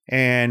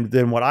 And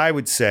then what I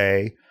would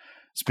say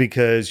is,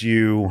 because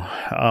you,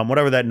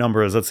 whatever that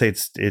number is, let's say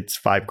it's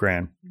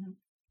 $5,000.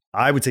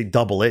 I would say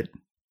double it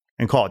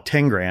and call it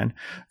 10 grand,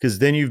 because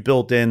then you've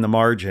built in the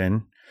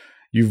margin.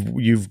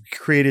 You've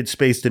created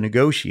space to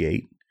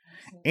negotiate,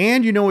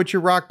 and you know what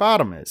your rock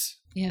bottom is.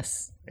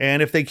 Yes.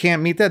 And if they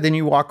can't meet that, then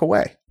you walk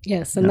away.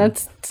 Yes. And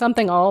that's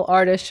something all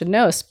artists should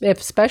know,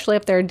 especially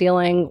if they're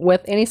dealing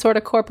with any sort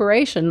of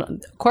corporation.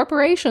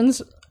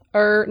 Corporations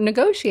are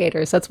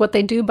negotiators. That's what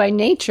they do by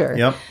nature.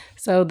 Yep.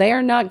 So they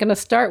are not going to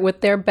start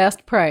with their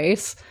best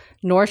price,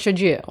 nor should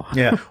you.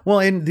 Yeah. Well,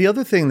 and the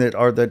other thing that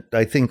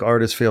I think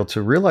artists fail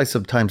to realize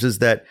sometimes is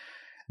that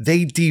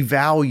they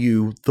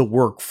devalue the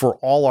work for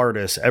all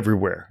artists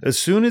everywhere. As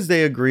soon as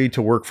they agree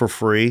to work for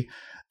free,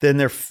 then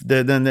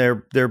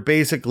they're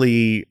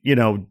basically,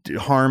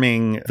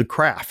 harming the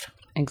craft.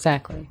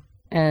 Exactly.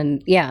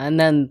 And and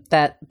then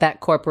that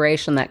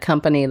corporation, that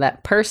company,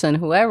 that person,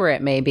 whoever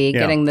it may be,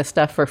 getting this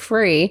stuff for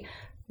free,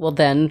 will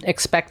then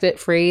expect it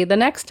free the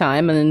next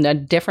time, and a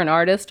different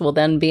artist will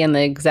then be in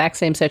the exact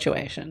same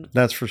situation.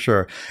 That's for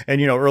sure.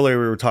 And, earlier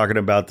we were talking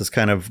about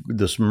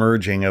this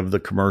merging of the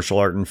commercial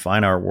art and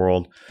fine art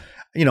world.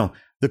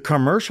 The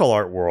commercial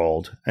art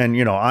world, and,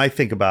 I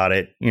think about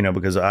it,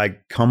 because I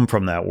come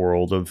from that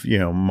world of,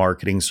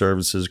 marketing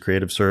services,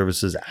 creative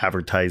services,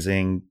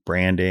 advertising,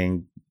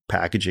 branding,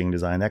 packaging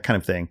design, that kind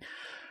of thing.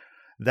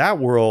 That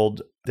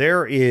world,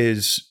 there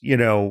is,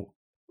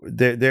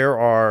 there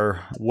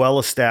are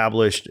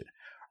well-established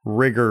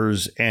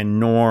rigors and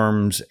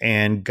norms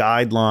and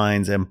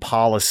guidelines and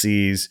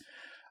policies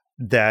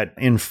that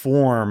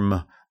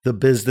inform the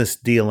business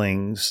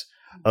dealings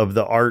of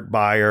the art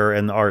buyer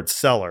and the art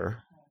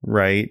seller,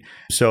 right?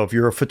 So if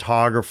you're a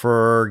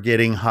photographer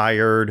getting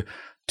hired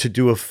to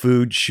do a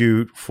food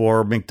shoot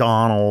for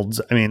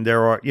McDonald's, I mean,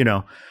 there are,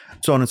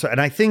 so on and so on.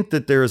 And I think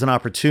that there is an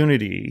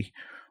opportunity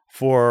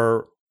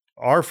for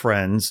our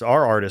friends,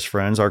 our artist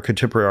friends, our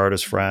contemporary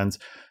artist friends,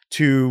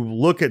 to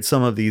look at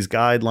some of these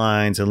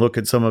guidelines and look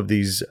at some of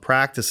these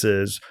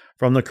practices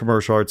from the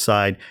commercial art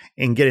side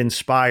and get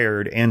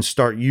inspired and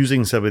start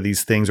using some of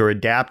these things or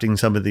adapting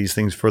some of these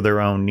things for their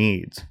own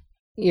needs.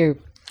 You're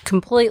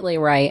completely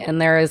right. And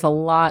there is a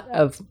lot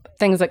of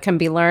things that can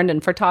be learned,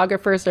 and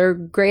photographers are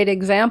great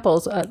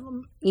examples.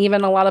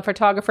 Even a lot of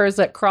photographers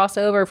that cross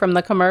over from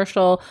the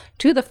commercial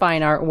to the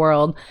fine art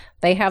world,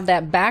 they have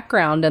that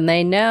background and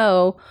they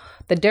know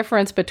the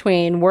difference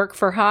between work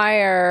for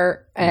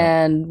hire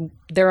and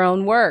their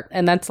own work.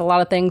 And that's a lot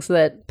of things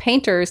that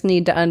painters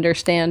need to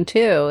understand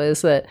too,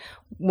 is that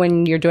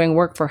when you're doing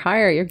work for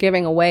hire, you're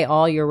giving away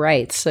all your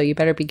rights. So you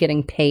better be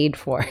getting paid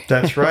for it.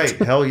 That's right.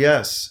 Hell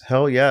yes.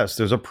 Hell yes.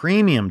 There's a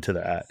premium to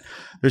that.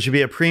 There should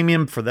be a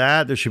premium for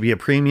that. There should be a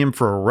premium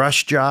for a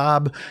rush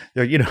job.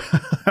 There,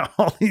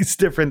 all these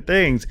different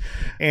things.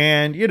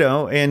 And,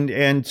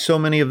 and so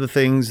many of the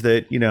things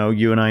that,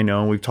 you and I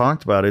know, and we've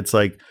talked about, it's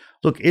like,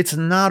 look, it's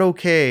not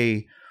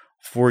okay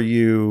for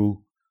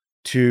you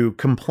to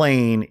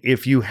complain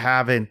if you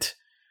haven't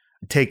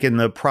taken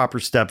the proper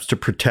steps to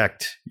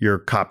protect your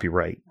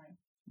copyright,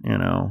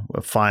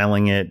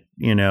 filing it,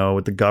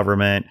 with the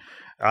government.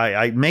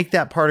 I make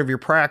that part of your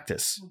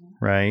practice,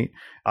 right?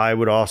 I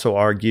would also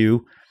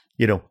argue,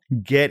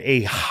 get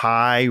a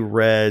high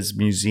res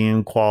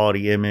museum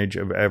quality image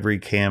of every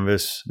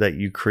canvas that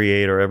you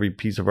create or every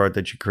piece of art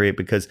that you create,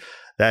 because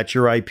that's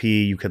your IP.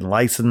 You can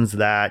license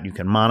that. You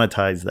can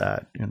monetize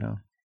that,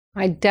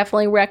 I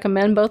definitely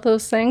recommend both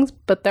those things,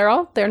 but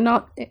they're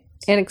not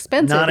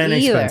inexpensive Not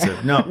inexpensive.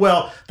 either. No.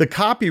 Well, the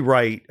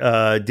copyright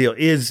deal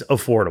is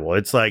affordable.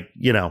 It's like,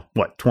 $20,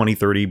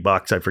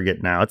 $30. I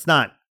forget now. It's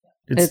not.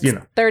 It's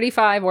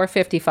 35 or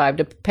 55,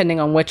 depending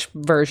on which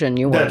version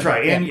you want. That's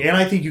right. And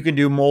I think you can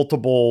do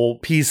multiple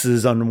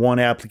pieces on one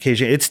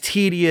application. It's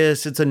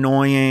tedious. It's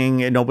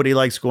annoying. And nobody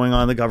likes going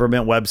on the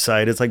government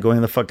website. It's like going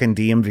to the fucking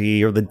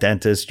DMV or the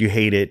dentist. You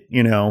hate it.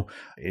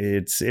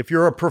 It's, if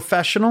you're a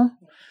professional,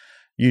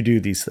 you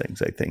do these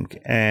things, I think.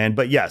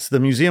 But yes, the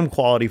museum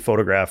quality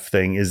photograph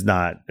thing is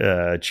not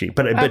cheap.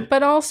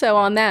 But also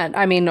on that,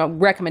 I mean, a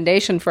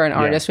recommendation for an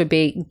artist would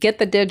be get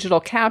the digital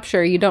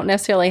capture. You don't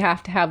necessarily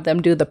have to have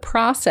them do the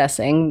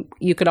processing.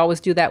 You could always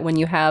do that when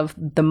you have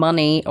the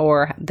money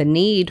or the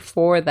need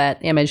for that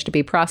image to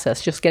be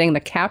processed. Just getting the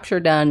capture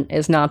done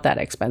is not that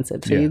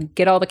expensive. So you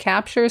get all the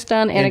captures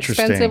done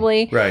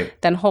inexpensively, right?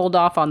 Then hold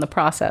off on the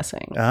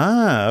processing.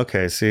 Ah,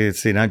 okay. See,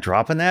 now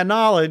dropping that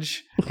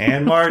knowledge.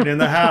 Ann Martin in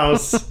the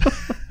house.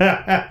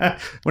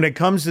 When it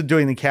comes to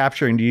doing the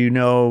capturing, do you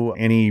know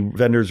any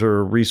vendors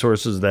or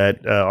resources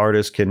that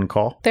artists can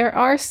call? There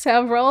are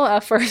several.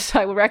 First,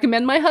 I would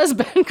recommend my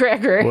husband,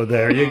 Gregory. Well,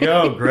 there you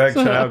go. Greg.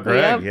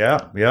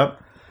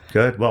 Yep.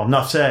 Good. Well,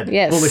 enough said.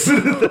 Yes. We'll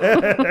leave it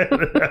at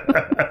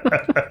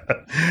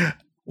that.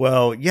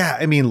 Well, yeah.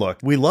 I mean, look,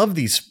 we love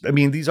these. I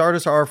mean, these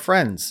artists are our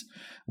friends.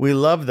 We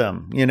love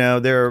them.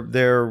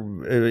 They're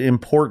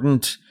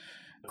important,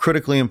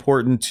 critically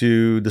important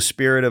to the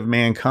spirit of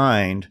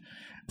mankind.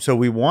 So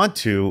we want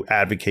to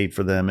advocate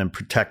for them and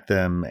protect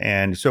them.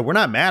 And so we're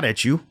not mad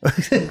at you.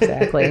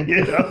 Exactly.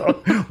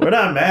 We're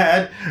not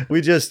mad. We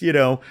just,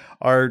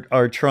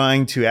 are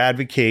trying to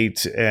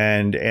advocate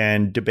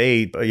and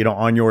debate,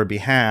 on your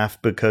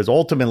behalf, because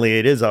ultimately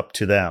it is up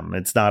to them.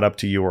 It's not up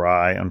to you or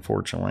I,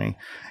 unfortunately.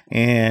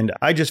 And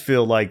I just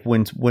feel like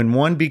when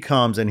one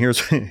becomes, and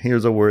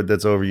here's a word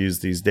that's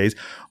overused these days,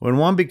 when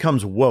one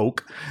becomes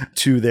woke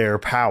to their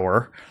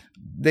power,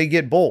 they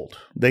get bold,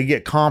 they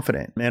get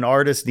confident, and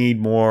artists need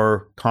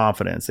more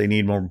confidence. They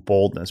need more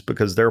boldness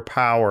because their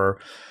power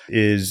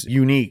is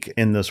unique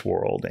in this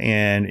world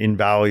and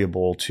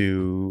invaluable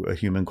to a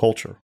human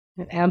culture.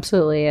 It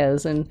absolutely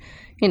is. And,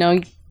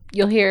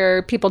 you'll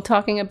hear people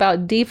talking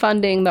about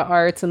defunding the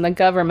arts and the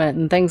government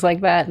and things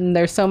like that. And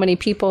there's so many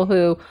people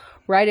who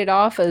write it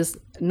off as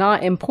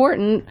not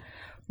important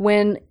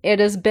when it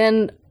has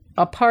been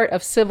a part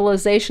of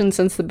civilization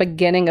since the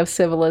beginning of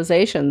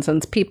civilization,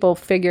 since people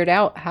figured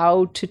out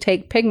how to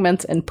take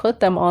pigments and put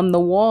them on the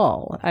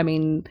wall. I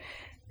mean,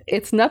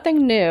 it's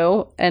nothing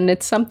new, and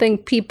it's something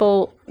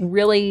people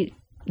really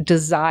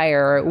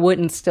desire, it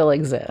wouldn't still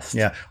exist.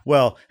 Yeah.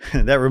 Well,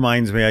 that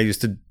reminds me, I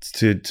used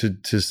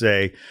to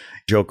say,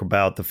 joke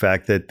about the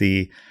fact that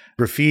the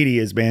graffiti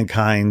is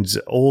mankind's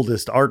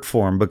oldest art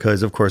form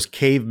because, of course,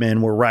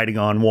 cavemen were writing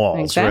on walls.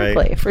 Exactly,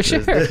 right? For sure.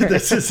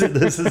 This is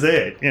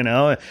it,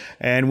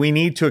 and we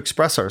need to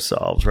express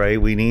ourselves,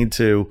 right? We need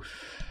to,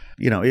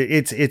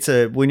 it's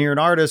a when you're an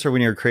artist or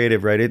when you're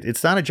creative, right?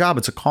 It's not a job;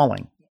 it's a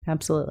calling.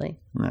 Absolutely.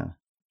 Yeah.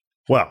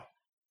 Well,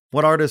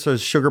 what artists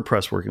is Sugar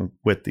Press working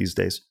with these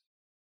days?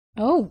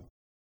 Oh,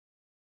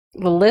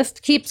 the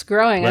list keeps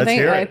growing.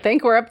 I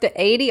think we're up to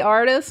 80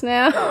 artists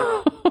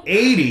now.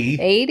 80?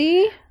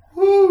 80?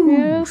 Woo,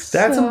 yes.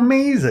 That's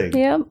amazing.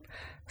 Yep.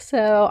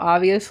 So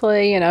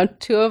obviously,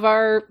 two of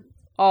our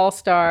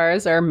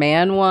all-stars are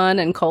Man One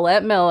and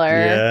Colette Miller.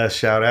 Yeah,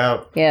 shout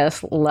out.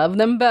 Yes, love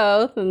them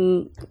both.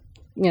 And,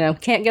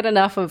 can't get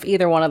enough of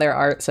either one of their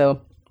art.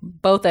 So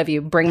both of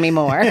you, bring me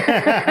more.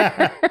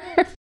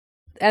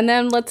 And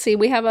then let's see,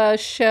 we have a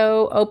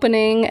show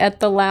opening at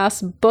the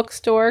Last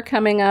Bookstore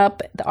coming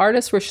up. The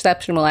artist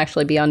reception will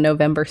actually be on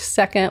November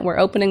 2nd. We're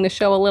opening the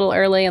show a little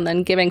early and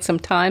then giving some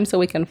time so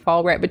we can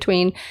fall right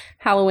between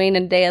Halloween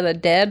and Day of the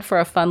Dead for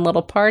a fun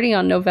little party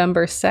on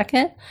November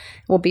 2nd.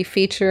 We'll be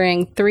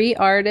featuring 3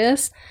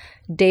 artists.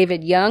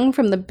 David Young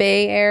from the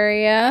Bay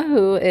Area,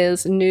 who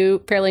is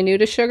fairly new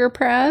to Sugar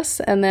Press.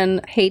 And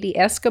then Haiti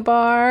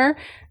Escobar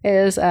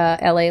is a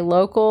LA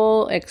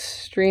local,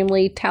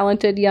 extremely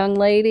talented young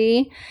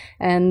lady.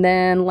 And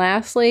then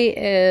lastly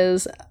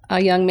is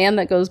a young man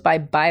that goes by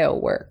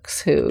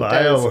Bioworks, who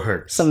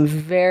does some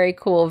very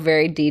cool,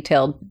 very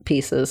detailed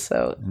pieces.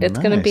 So it's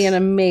going to be an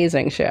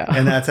amazing show.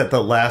 And that's at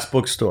the Last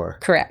Bookstore?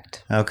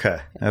 Correct. Okay.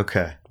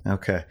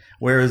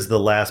 Where is the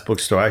Last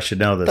Bookstore? I should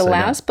know this. The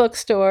Last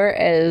Bookstore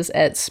is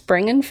at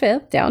Spring and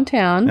 5th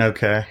downtown.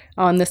 Okay.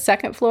 On the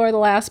second floor of the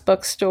Last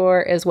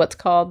Bookstore is what's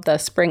called the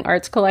Spring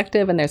Arts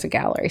Collective, and there's a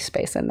gallery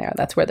space in there.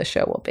 That's where the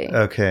show will be.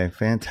 Okay,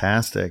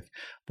 fantastic.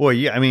 Boy,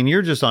 yeah, I mean,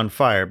 you're just on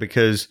fire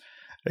because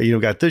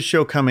got this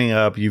show coming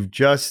up. You've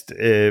just,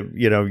 I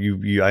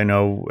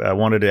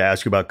wanted to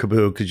ask you about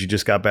Kaboo because you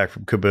just got back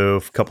from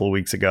Kaboo a couple of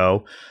weeks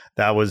ago.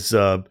 That was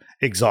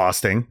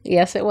exhausting.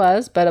 Yes, it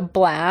was, but a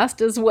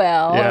blast as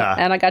well. Yeah.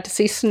 And I got to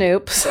see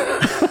Snoops.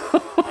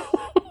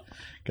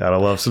 Gotta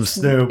love some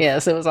Snoop.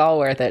 Yes, it was all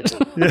worth it.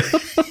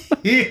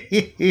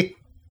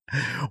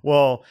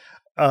 Well,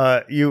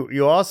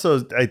 you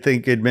also, I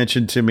think, had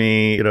mentioned to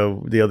me,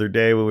 the other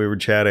day when we were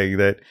chatting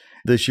that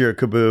this year at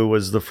Kaboo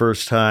was the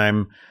first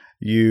time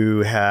you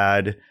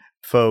had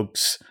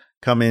folks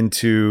come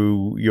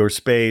into your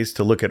space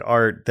to look at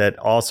art that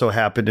also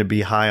happened to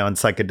be high on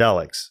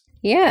psychedelics.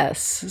 Yes.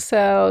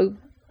 So,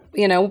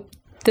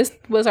 this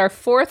was our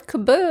 4th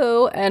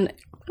Kaboo, and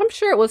I'm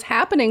sure it was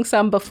happening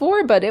some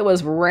before, but it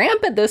was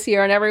rampant this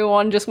year, and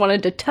everyone just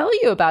wanted to tell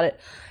you about it.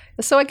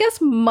 So I guess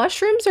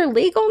mushrooms are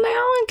legal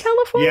now in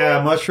California?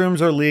 Yeah,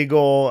 mushrooms are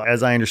legal,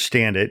 as I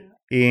understand it,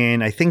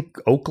 in, I think,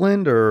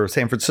 Oakland or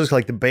San Francisco,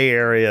 like the Bay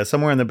Area,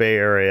 somewhere in the Bay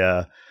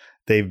Area.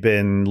 They've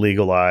been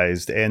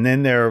legalized, and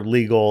then they're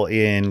legal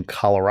in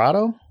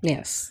Colorado.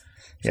 Yes.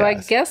 So I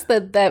guess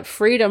that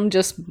freedom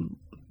just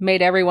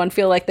made everyone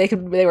feel like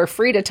they were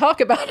free to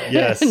talk about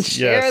it and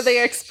share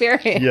their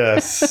experience.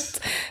 Yes.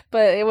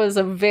 But it was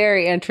a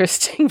very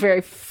interesting,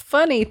 very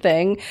funny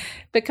thing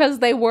because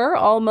they were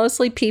all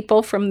mostly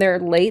people from their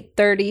late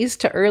 30s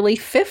to early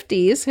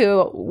 50s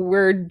who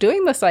were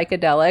doing the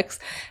psychedelics,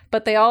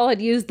 but they all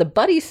had used the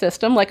buddy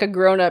system like a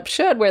grown-up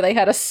should, where they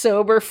had a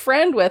sober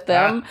friend with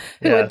them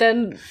who would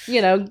then,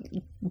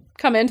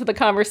 come into the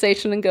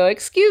conversation and go,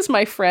 "Excuse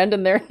my friend,"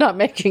 and they're not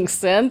making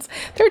sense.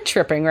 They're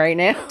tripping right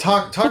now.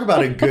 Talk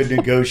about a good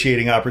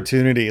negotiating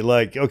opportunity.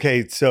 Like,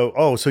 okay,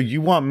 so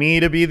you want me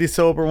to be the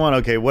sober one?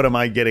 Okay, what am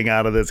I getting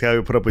out of this? How do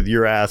we put up with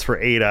your ass for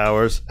 8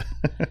 hours?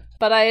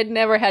 But I had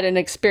never had an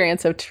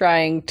experience of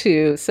trying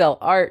to sell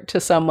art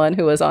to someone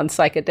who was on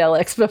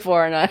psychedelics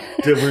before. And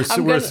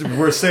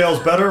were sales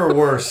better or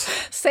worse?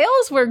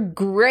 Sales were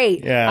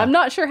great. Yeah. I'm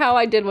not sure how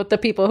I did with the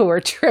people who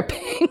were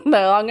tripping,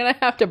 though. I'm going to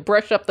have to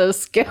brush up those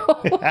skills.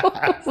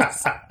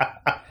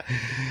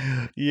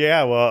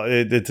 Yeah, well,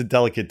 it's a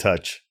delicate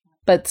touch.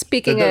 But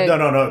speaking of...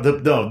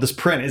 No, this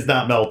print is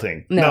not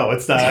melting. No,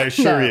 it's not, I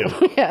assure you.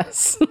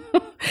 Yes.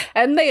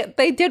 And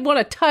they did want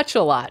to touch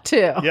a lot,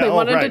 too. Yeah, they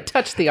wanted to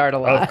touch the art a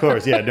lot. Of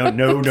course, yeah.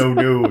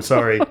 No,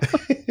 sorry.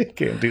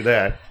 Can't do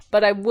that.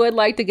 But I would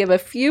like to give a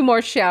few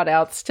more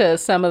shout-outs to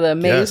some of the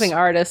amazing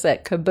artists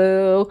at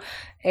Kaboo.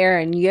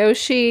 Aaron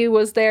Yoshi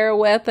was there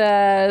with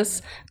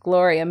us,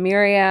 Gloria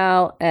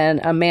Muriel,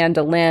 and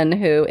Amanda Lynn,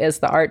 who is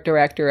the art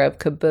director of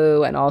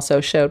Kaboo and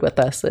also showed with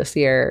us this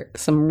year.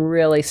 Some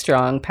really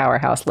strong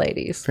powerhouse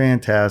ladies.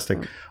 Fantastic.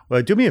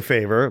 Well, do me a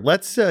favor.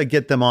 Let's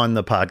get them on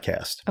the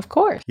podcast. Of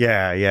course.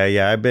 Yeah.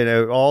 I've been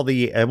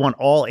I want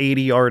all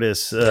 80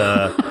 artists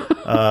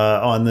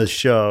on this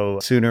show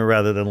sooner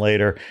rather than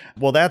later.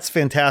 Well, that's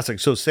fantastic.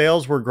 So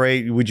sales were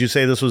great. Would you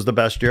say this was the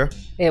best year?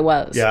 It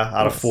was. Yeah,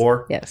 out of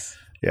 4? Yes.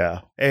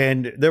 Yeah.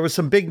 And there was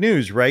some big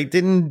news, right?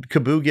 Didn't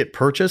Kaboo get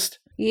purchased?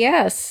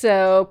 Yes,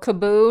 so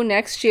Kaboo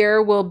next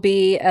year will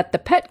be at the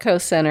Petco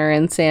Center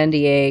in San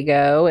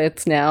Diego.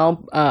 It's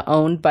now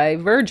owned by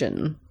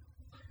Virgin.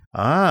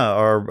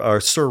 Our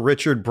Sir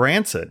Richard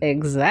Branson.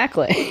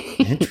 Exactly.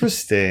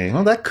 Interesting.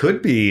 Well, that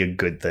could be a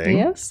good thing.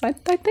 Yes, I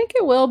think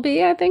it will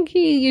be. I think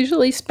he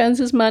usually spends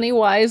his money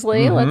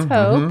wisely, let's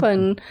hope.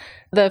 And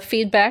the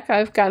feedback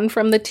I've gotten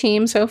from the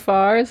team so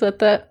far is that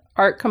the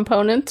art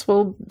components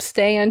will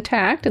stay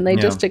intact and they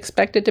just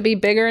expect it to be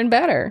bigger and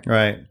better.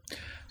 Right.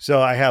 So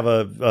I have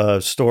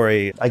a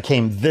story. I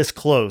came this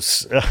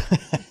close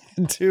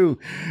to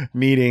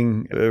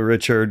meeting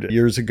Richard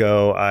years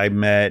ago. I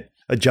met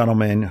a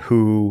gentleman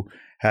who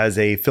has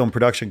a film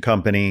production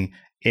company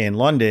in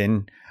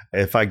London.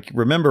 If I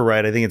remember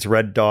right, I think it's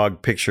Red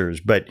Dog Pictures,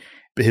 but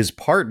his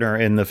partner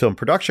in the film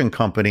production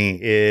company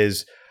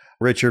is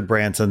Richard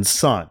Branson's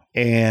son.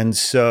 And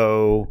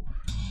so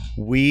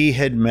we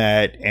had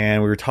met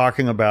and we were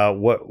talking about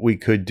what we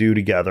could do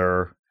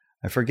together.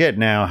 I forget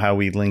now how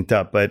we linked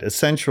up, but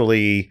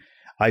essentially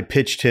I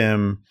pitched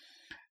him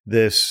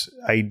this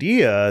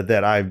idea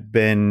that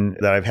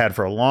I've had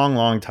for a long,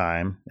 long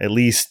time, at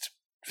least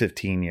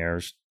 15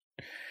 years.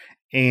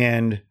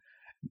 And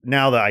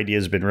now the idea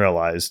has been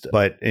realized,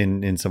 but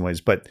in some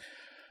ways, but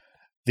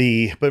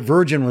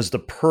Virgin was the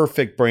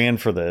perfect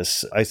brand for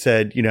this. I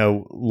said,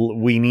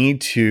 we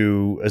need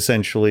to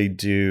essentially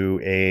do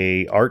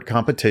a art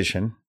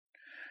competition,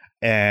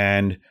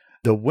 and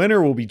the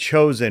winner will be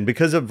chosen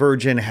because of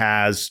Virgin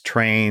has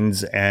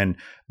trains and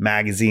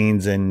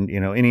magazines and,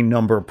 any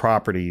number of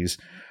properties.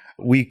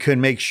 We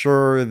can make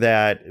sure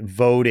that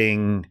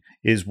voting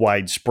is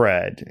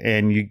widespread,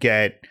 and you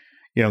get,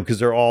 because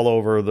they're all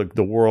over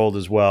the world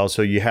as well.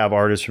 So you have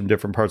artists from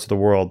different parts of the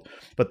world,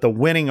 but the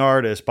winning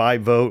artist by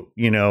vote,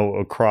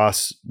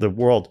 across the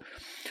world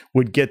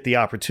would get the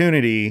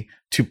opportunity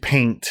to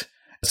paint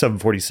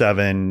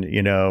 747,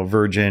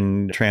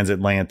 Virgin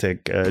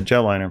transatlantic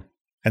jetliner.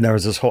 And there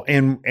was this whole,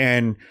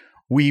 and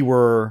we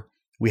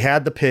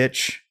had the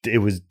pitch. It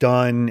was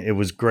done. It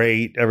was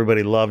great.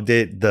 Everybody loved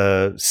it.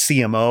 The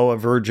CMO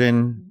of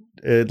Virgin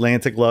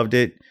Atlantic loved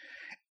it.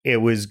 It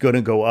was going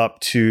to go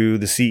up to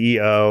the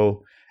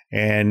CEO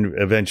and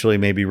eventually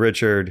maybe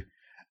Richard.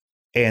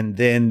 And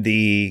then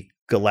the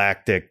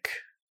Galactic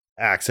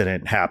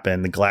accident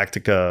happened, the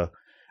Galactica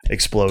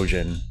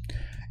explosion.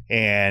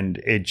 And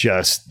it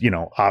just,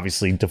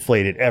 obviously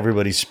deflated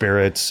everybody's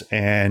spirits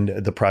and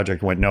the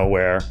project went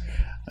nowhere.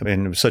 I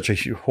mean, it was such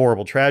a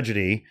horrible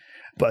tragedy.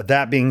 But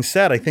that being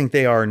said, I think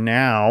they are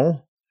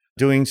now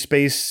doing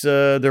space.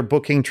 They're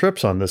booking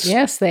trips on this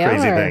crazy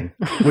thing.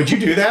 Would you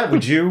do that?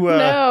 Would you?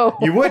 No.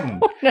 You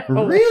wouldn't?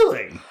 No.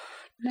 Really?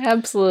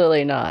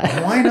 Absolutely not.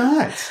 Why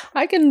not?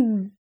 I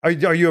can...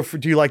 Do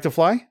you like to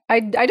fly? I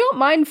don't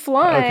mind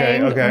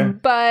flying, okay.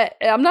 But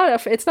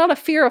it's not a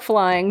fear of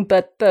flying,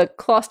 but the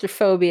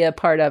claustrophobia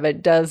part of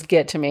it does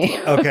get to me.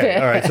 Okay,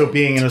 all right. So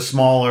being in a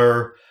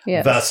smaller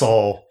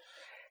vessel,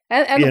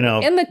 and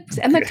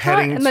the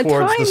time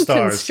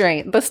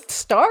constraint, the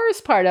stars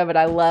part of it,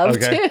 I love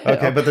too.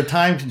 Okay, but the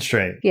time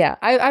constraint. Yeah,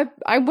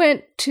 I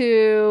went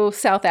to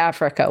South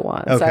Africa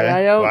once.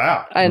 Okay,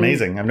 wow,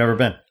 amazing. I've never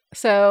been.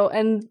 So,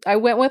 and I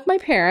went with my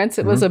parents.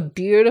 It was a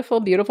beautiful,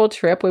 beautiful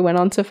trip. We went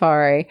on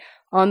safari.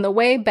 On the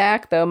way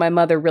back, though, my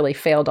mother really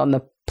failed on the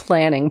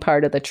planning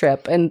part of the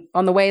trip. And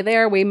on the way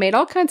there, we made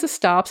all kinds of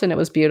stops and it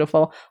was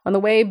beautiful. On the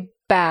way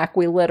back,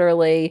 we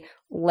literally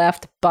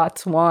left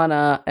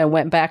Botswana and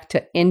went back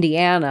to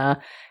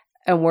Indiana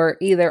and were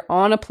either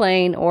on a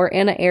plane or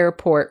in an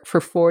airport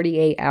for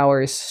 48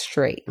 hours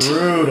straight.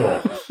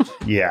 Brutal.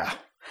 Yeah.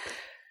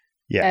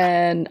 Yeah.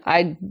 And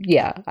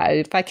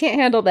if I can't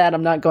handle that,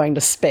 I'm not going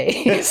to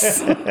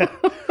space.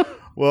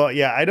 Well,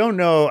 yeah, I don't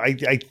know.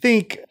 I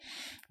think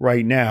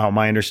right now,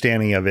 my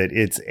understanding of it,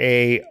 it's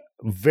a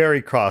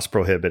very cost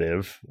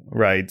prohibitive,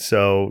 right?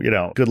 So,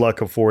 good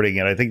luck affording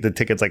it. I think the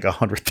ticket's like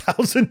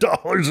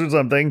 $100,000 or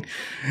something.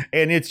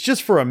 And it's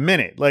just for a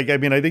minute. I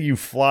think you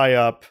fly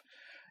up,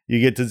 you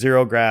get to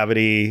zero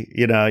gravity,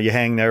 you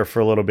hang there for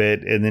a little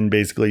bit, and then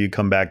basically you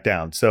come back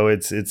down. So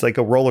it's like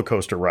a roller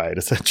coaster ride,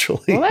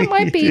 essentially. Well, that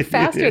might be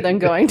faster than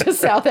going to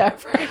South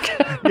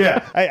Africa.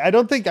 Yeah, I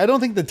don't think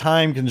the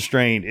time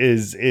constraint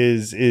is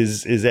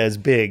as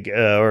big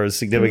or as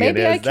significant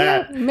as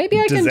that. Maybe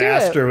I can do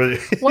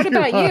it. What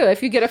about you?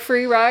 If you get a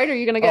free ride, are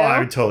you going to go? Oh, I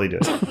would totally do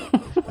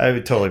it. I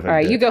would totally. All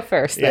right, you go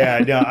first.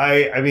 Then. Yeah, no,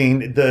 I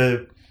mean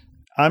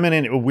I'm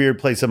in a weird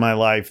place in my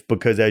life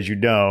because, as you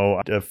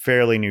know, a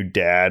fairly new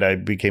dad. I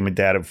became a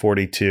dad at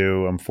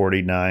 42. I'm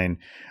 49.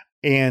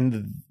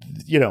 And,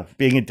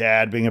 being a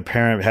dad, being a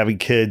parent, having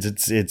kids,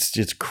 it's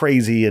just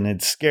crazy and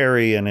it's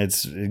scary and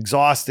it's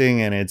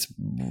exhausting and it's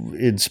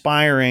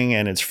inspiring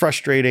and it's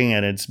frustrating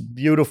and it's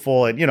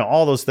beautiful and,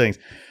 all those things.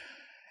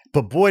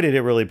 But boy, did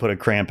it really put a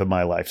cramp in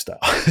my lifestyle.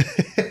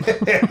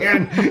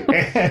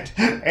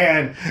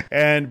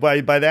 and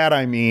by that,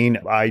 I mean,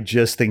 I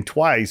just think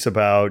twice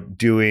about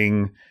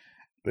doing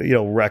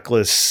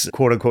reckless,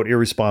 quote unquote,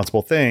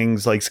 irresponsible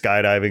things like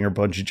skydiving or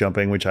bungee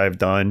jumping, which I've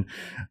done.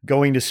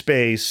 Going to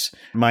space,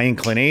 my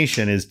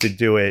inclination is to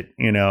do it,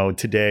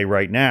 today,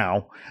 right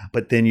now.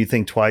 But then you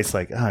think twice,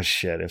 like, oh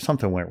shit, if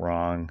something went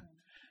wrong,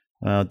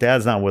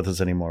 Dad's not with us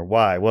anymore.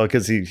 Why? Well,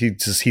 because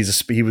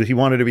he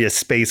wanted to be a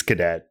space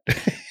cadet.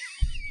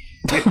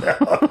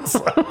 It's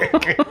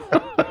like,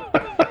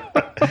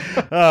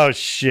 oh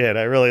shit!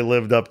 I really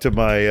lived up to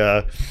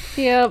my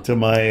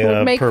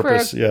make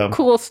purpose. For a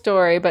cool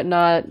story, but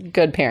not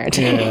good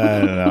parenting. Yeah,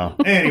 I don't know.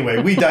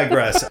 Anyway, we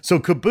digress. So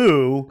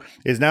Kaboo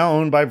is now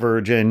owned by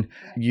Virgin.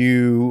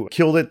 You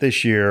killed it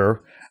this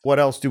year. What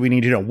else do we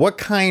need to know?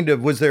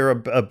 Was there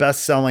a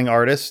best-selling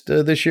artist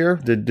this year?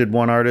 Did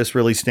one artist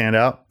really stand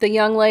out? The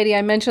young lady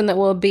I mentioned that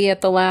will be at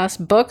the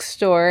last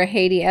bookstore,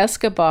 Haiti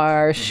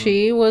Escobar,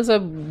 she was a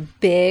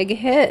big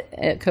hit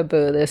at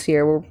Kaboo this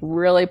year. We're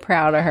really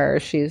proud of her.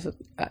 She's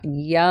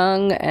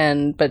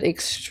young but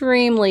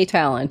extremely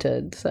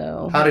talented.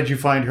 So, how did you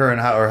find her,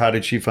 and how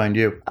did she find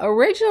you?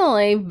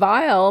 Originally,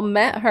 Vile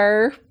met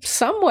her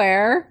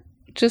somewhere,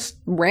 just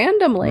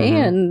randomly,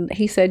 and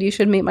he said, you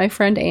should meet my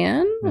friend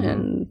Anne,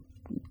 and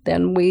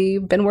then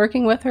we've been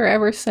working with her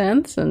ever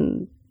since,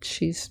 and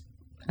she's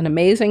an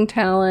amazing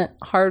talent,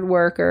 hard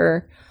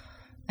worker,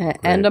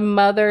 and a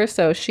mother,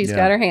 so she's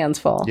got her hands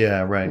full.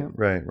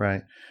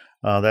 Right.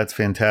 That's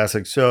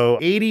fantastic. So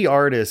 80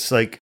 artists,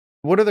 like,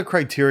 what are the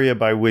criteria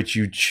by which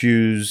you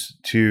choose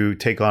to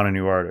take on a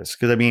new artist?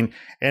 Because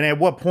and at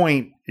what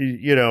point,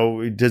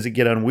 does it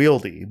get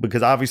unwieldy?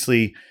 Because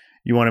obviously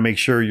you want to make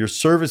sure you're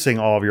servicing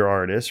all of your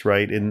artists,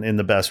 right, in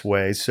the best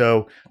way.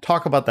 So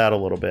talk about that a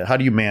little bit. How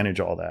do you manage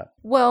all that?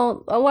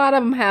 Well, a lot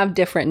of them have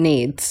different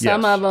needs.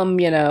 Some of them,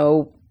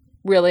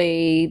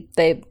 really,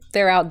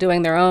 they're out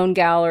doing their own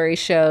gallery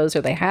shows,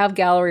 or they have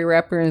gallery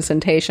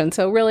representation.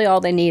 So really all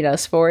they need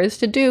us for is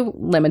to do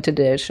limited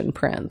edition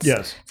prints.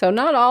 Yes. So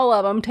not all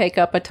of them take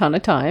up a ton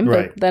of time.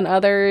 Right. But then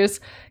others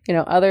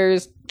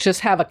just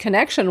have a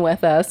connection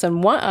with us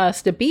and want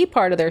us to be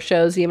part of their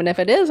shows, even if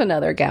it is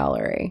another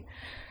gallery.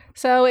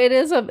 So it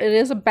is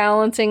a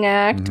balancing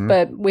act,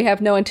 but we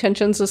have no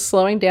intentions of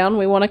slowing down.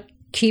 We want to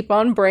keep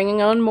on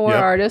bringing on more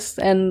artists,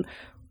 and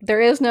there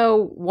is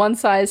no one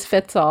size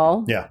fits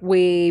all. Yeah.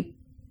 We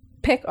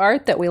pick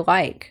art that we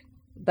like.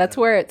 That's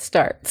where it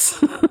starts.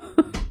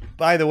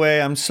 By the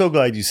way, I'm so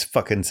glad you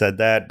fucking said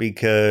that,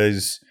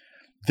 because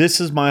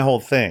this is my whole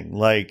thing.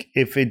 Like,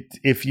 if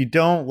you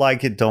don't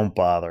like it, don't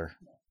bother.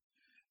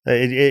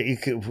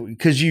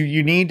 Because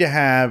you need to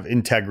have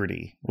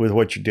integrity with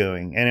what you're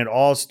doing, and it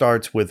all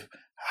starts with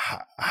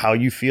how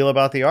you feel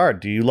about the art.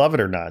 Do you love it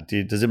or not?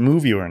 Does it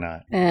move you or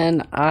not?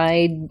 And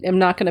I am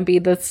not going to be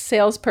the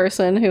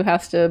salesperson who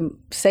has to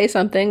say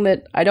something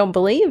that I don't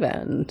believe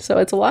in. So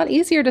it's a lot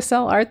easier to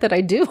sell art that I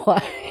do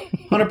like.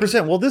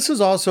 100%. Well, this is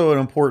also an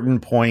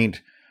important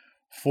point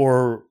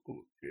for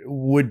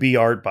would-be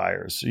art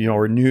buyers,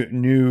 or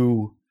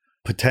new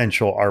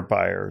potential art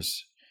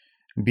buyers.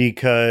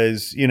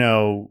 Because,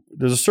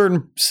 there's a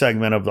certain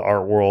segment of the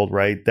art world,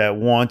 right, that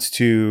wants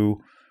to,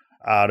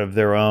 out of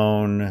their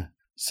own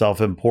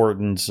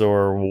self-importance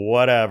or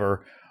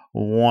whatever,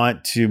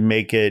 want to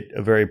make it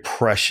a very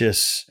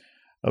precious,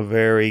 a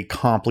very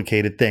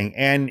complicated thing.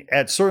 And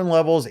at certain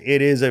levels,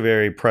 it is a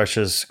very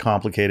precious,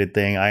 complicated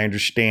thing. I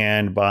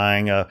understand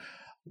buying a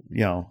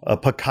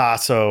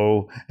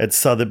Picasso at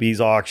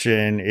Sotheby's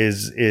auction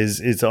is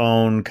its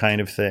own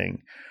kind of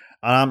thing.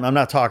 I'm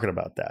not talking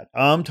about that.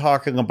 I'm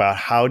talking about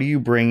how do you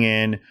bring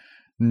in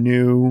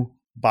new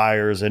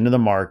buyers into the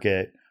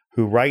market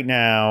who right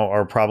now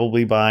are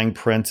probably buying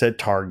prints at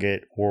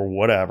Target or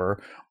whatever,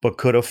 but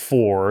could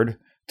afford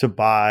to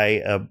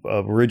buy a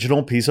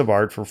original piece of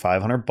art for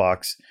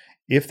 $500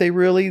 if they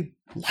really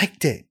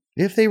liked it.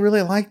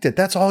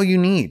 That's all you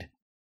need.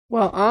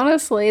 Well,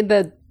 honestly,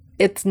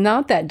 it's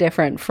not that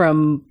different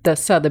from the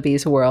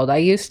Sotheby's world. I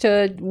used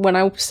to, when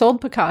I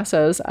sold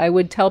Picassos, I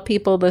would tell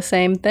people the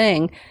same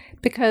thing,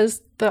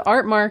 because the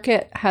art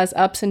market has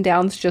ups and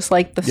downs just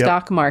like the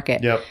stock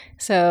market. Yep.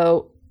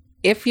 So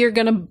if you're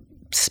going to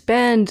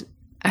spend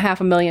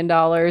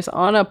 $500,000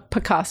 on a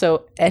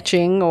Picasso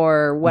etching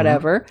or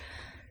whatever,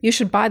 you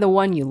should buy the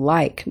one you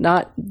like,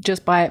 not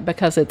just buy it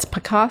because it's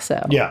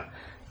Picasso. Yeah.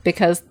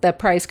 Because the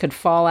price could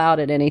fall out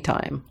at any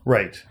time.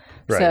 Right.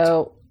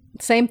 So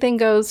same thing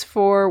goes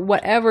for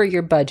whatever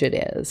your budget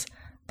is.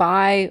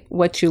 Buy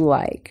what you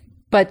like.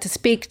 But to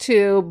speak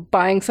to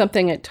buying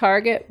something at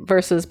Target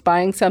versus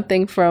buying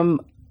something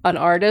from an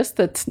artist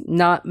that's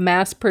not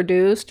mass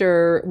produced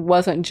or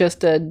wasn't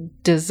just a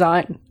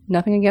design,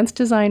 nothing against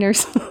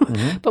designers,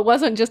 but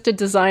wasn't just a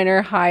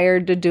designer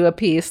hired to do a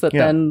piece that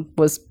then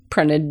was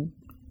printed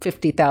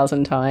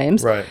 50,000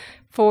 times. Right.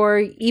 For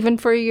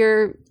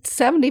your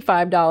 $75,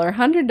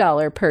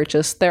 $100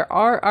 purchase, there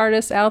are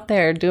artists out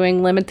there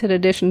doing limited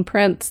edition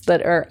prints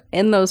that are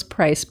in those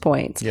price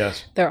points.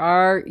 Yes. There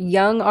are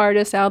young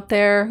artists out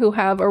there who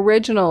have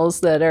originals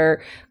that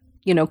are,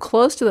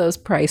 close to those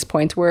price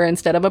points, where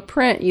instead of a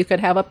print, you could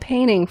have a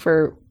painting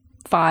for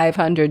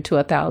 $500 to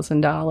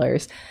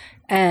 $1,000.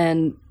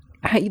 And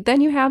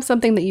then you have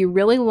something that you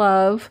really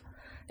love.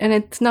 And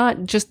it's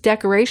not just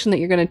decoration that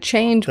you're going to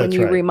change when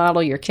you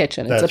remodel your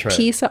kitchen. It's a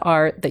piece of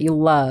art that you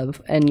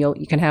love, and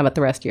you can have it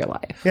the rest of your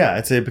life. Yeah,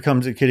 it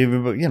could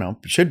even,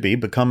 should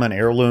become an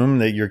heirloom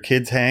that your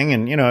kids hang,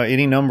 and,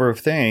 any number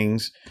of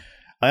things.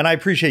 And I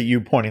appreciate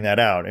you pointing that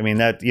out. I mean,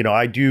 that,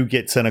 I do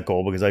get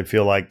cynical because I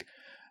feel like,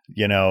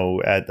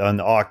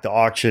 the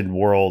auction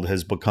world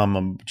has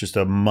become just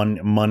a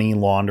money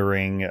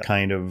laundering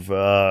kind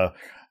of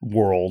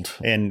world.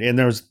 And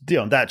there's,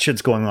 that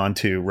shit's going on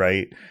too,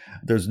 right?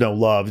 There's no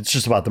love. It's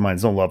just about the money.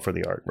 There's no love for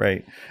the art,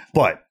 right?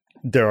 But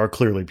there are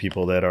clearly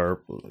people that are,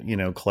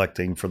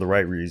 collecting for the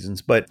right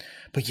reasons. But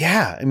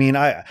yeah, I mean,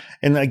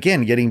 and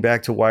again, getting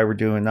back to why we're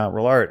doing Not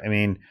Real Art, I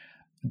mean,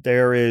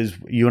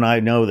 you and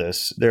I know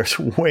this, there's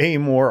way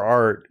more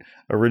art,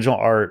 original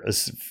art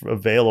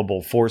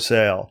available for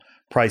sale,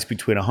 priced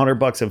between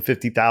 $100 and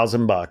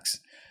 $50,000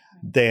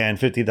 than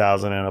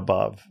 $50,000 and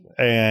above.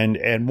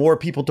 And more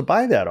people to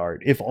buy that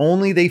art, if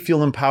only they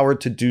feel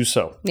empowered to do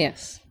so.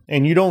 Yes.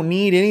 And you don't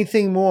need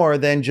anything more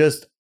than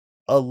just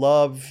a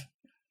love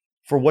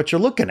for what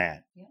you're looking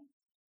at. Yeah.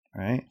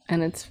 Right.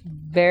 And it's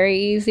very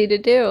easy to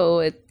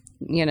do.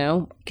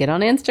 Get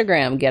on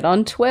Instagram, get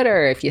on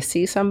Twitter. If you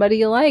see somebody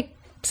you like,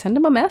 send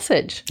them a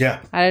message.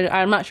 Yeah.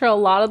 I'm not sure a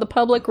lot of the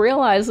public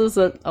realizes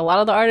that a lot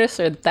of the artists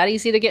are that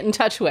easy to get in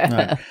touch with.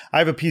 Right. I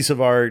have a piece of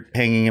art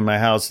hanging in my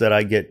house that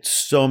I get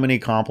so many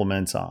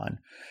compliments on.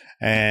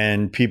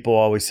 And people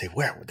always say,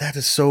 that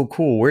is so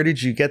cool. Where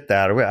did you get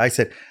that? I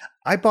said,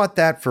 I bought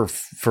that for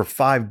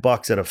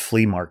 $5 at a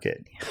flea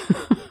market.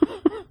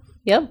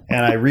 Yep.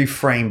 And I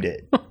reframed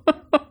it.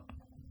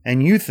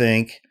 And you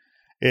think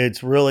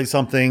it's really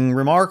something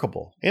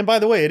remarkable. And by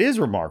the way, it is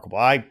remarkable.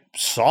 I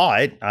saw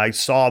it. I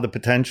saw the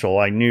potential.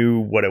 I knew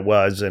what it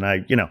was. And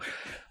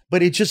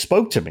but it just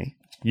spoke to me.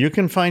 You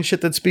can find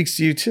shit that speaks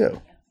to you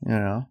too.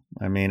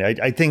 I mean,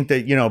 I think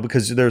that,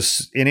 because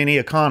there's in any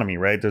economy,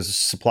 right? There's a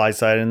supply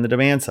side and the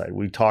demand side.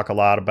 We've talked a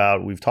lot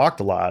about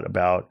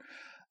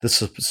the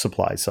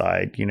supply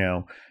side,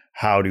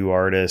 how do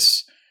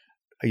artists,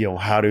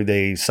 how do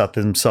they set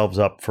themselves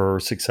up for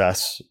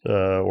success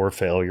or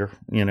failure,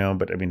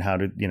 but I mean,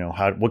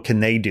 what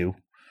can they do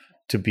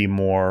to be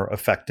more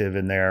effective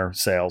in their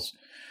sales?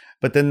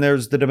 But then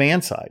there's the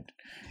demand side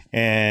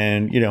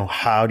and,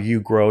 how do you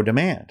grow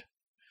demand?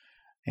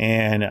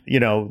 And,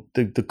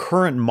 the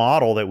current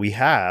model that we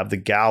have, the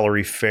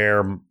gallery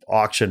fair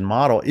auction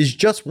model, is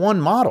just one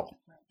model.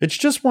 It's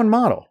just one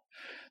model.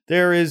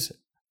 There is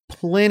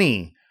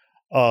plenty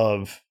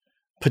of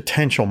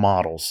potential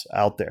models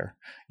out there.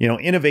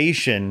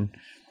 Innovation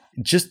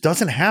just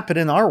doesn't happen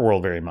in our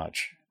world very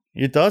much.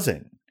 It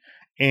doesn't.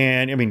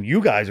 And I mean,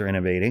 you guys are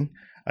innovating.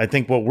 I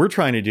think what we're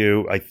trying to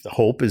do, I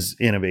hope, is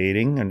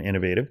innovating and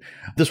innovative.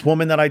 This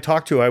woman that I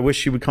talked to, I wish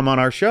she would come on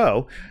our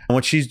show. And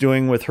what she's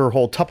doing with her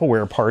whole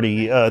Tupperware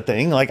party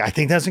thing, I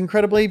think that's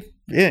incredibly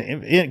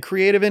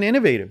creative and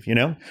innovative,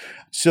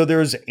 So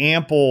there's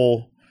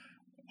ample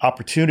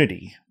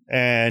opportunity.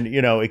 And,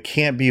 it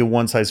can't be a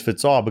one size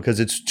fits all because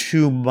it's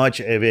too much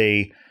of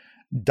a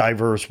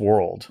diverse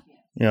world.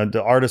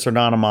 The artists are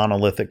not a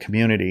monolithic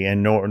community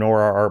and nor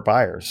are art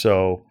buyers.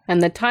 So,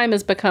 and the time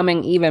is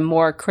becoming even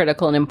more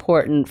critical and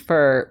important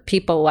for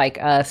people like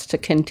us to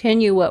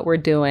continue what we're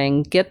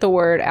doing, get the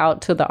word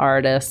out to the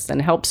artists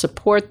and help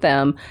support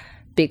them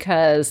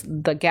because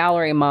the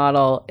gallery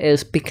model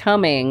is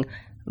becoming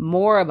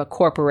more of a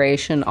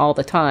corporation all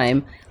the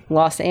time.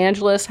 Los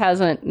Angeles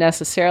hasn't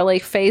necessarily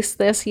faced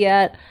this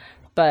yet,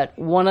 but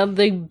one of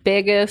the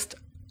biggest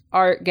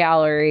art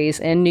galleries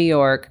in New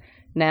York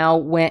now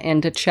went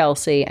into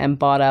Chelsea and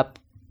bought up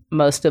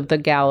most of the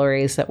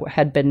galleries that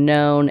had been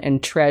known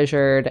and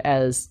treasured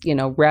as,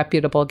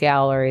 reputable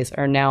galleries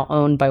are now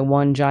owned by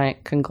one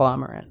giant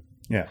conglomerate.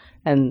 Yeah.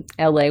 And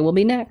LA will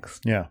be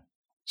next. Yeah.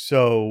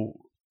 So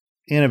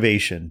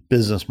innovation,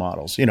 business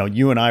models.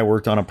 You and I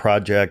worked on a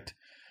project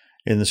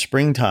in the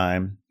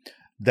springtime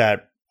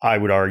that I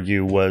would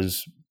argue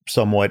was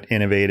somewhat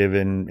innovative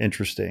and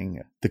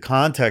interesting. The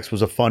context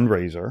was a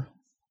fundraiser,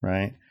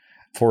 right,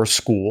 for a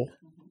school.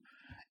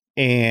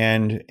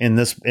 And in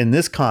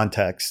this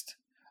context,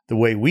 the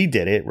way we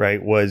did it,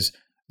 right, was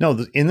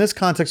in this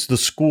context, the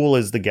school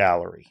is the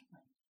gallery,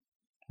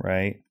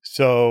 right?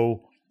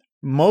 So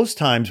most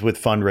times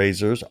with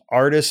fundraisers,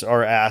 artists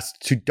are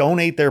asked to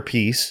donate their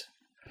piece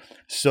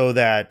so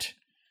that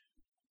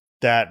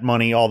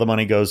money, all the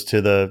money goes to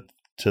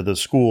the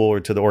school or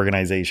to the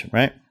organization,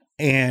 right?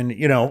 And,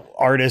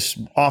 artists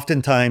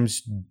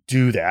oftentimes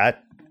do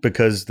that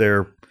because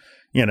they're,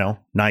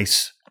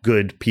 nice,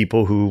 good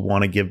people who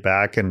want to give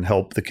back and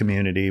help the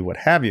community, what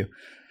have you.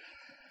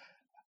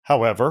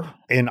 However,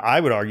 and I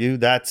would argue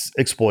that's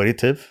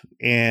exploitative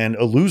and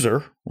a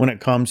loser when it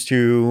comes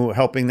to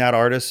helping that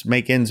artist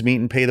make ends meet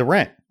and pay the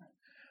rent.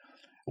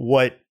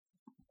 What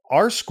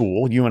our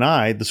school, you and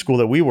I, the school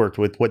that we worked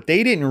with, what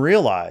they didn't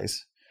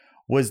realize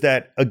was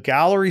that a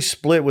gallery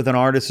split with an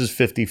artist is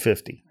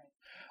 50-50.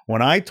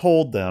 When I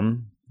told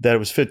them that it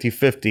was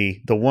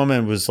 50-50, the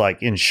woman was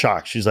like in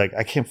shock. She's like,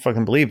 I can't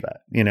fucking believe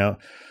that, you know?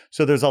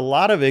 So there's a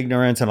lot of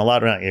ignorance and a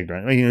lot of not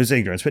ignorance. I mean, there's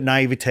ignorance, but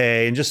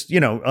naivete and just,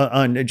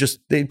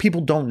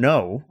 people don't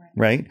know,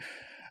 right?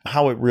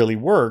 How it really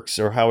works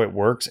or how it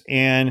works.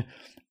 And,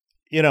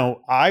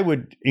 I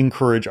would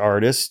encourage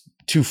artists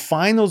to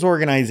find those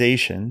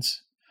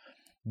organizations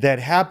that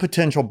have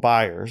potential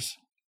buyers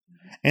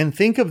and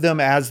think of them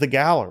as the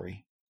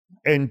gallery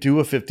and do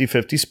a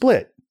 50-50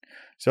 split.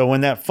 So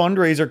when that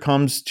fundraiser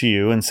comes to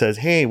you and says,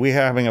 hey, we're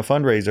having a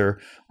fundraiser,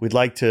 we'd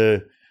like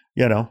to,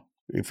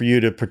 for you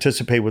to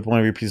participate with one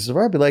of your pieces of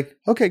art, be like,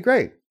 okay,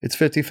 great. It's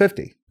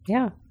 50-50.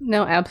 Yeah,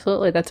 no,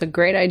 absolutely. That's a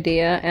great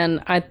idea.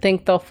 And I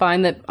think they'll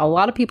find that a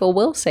lot of people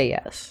will say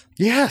yes.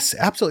 Yes,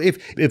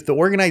 absolutely. If the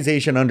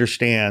organization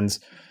understands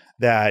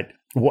that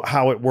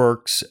how it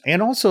works,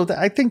 and also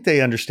I think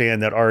they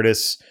understand that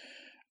artists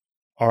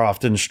are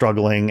often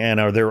struggling and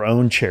are their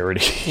own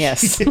charity.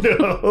 Yes.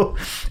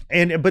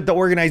 But the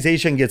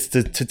organization gets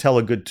to tell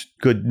a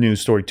good news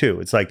story too.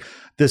 It's like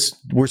this,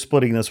 we're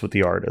splitting this with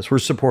the artists. We're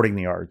supporting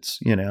the arts,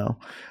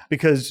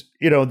 because,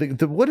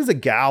 what is a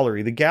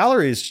gallery? The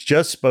gallery is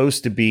just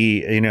supposed to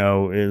be,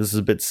 this is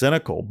a bit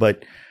cynical,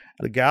 but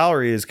the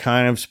gallery is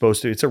kind of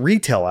supposed to, it's a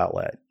retail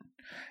outlet.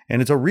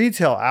 And it's a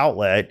retail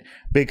outlet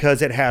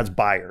because it has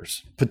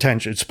buyers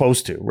potential. It's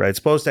supposed to, right? It's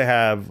supposed to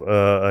have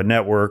a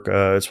network.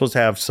 It's supposed to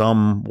have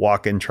some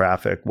walk-in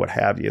traffic, what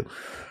have you.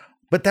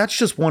 But that's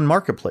just one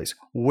marketplace.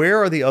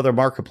 Where are the other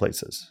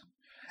marketplaces?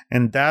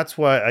 And that's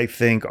why I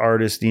think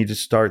artists need to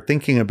start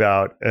thinking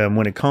about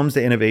when it comes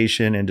to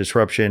innovation and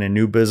disruption and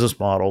new business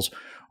models,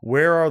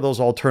 where are those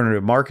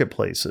alternative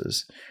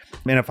marketplaces?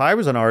 And if I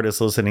was an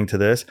artist listening to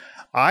this,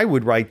 I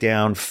would write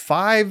down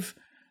 5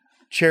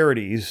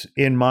 charities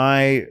in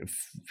my,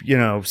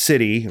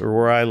 city or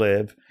where I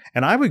live,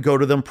 and I would go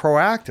to them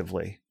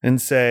proactively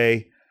and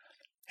say,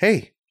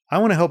 hey, I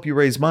want to help you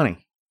raise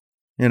money.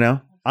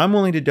 I'm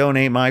willing to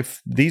donate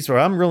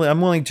I'm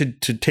willing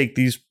to take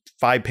these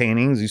 5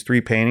 paintings, these 3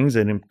 paintings,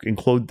 and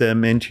include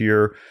them into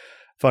your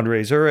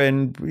fundraiser.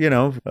 And,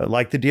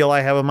 like the deal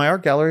I have in my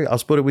art gallery, I'll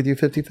split it with you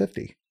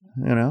 50-50,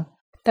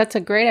 That's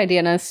a great idea.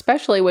 And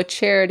especially with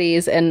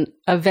charities and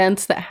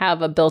events that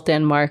have a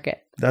built-in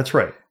market. That's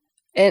right.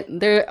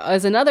 There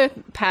is another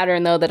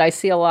pattern, though, that I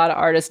see a lot of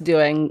artists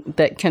doing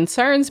that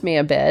concerns me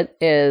a bit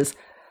is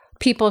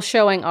people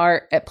showing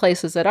art at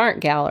places that aren't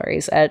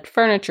galleries, at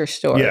furniture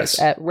stores, yes.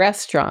 at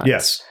restaurants.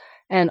 Yes.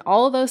 And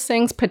all of those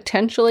things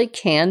potentially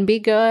can be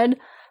good.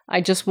 I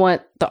just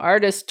want the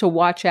artists to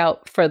watch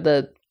out for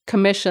the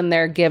commission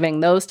they're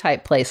giving those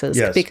type places,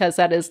 yes. because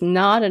that is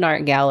not an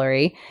art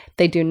gallery.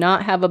 They do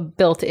not have a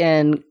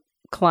built-in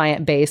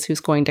client base who's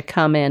going to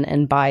come in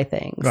and buy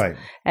things. Right.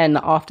 And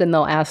often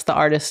they'll ask the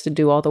artists to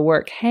do all the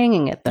work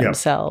hanging it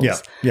themselves.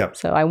 Yep.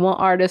 So I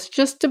want artists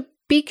just to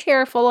be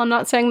careful. I'm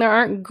not saying there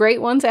aren't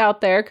great ones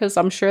out there, because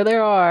I'm sure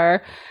there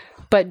are,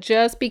 but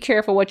just be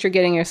careful what you're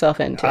getting yourself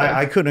into.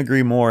 I couldn't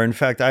agree more. In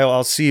fact,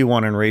 I'll see you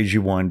one and raise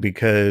you one,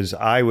 because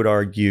I would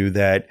argue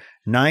that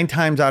 9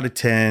 times out of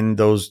 10,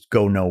 those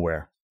go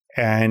nowhere.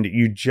 And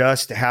you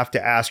just have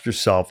to ask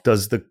yourself,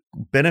 does the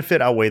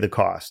benefit outweigh the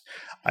cost?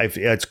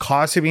 It's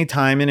costing me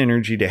time and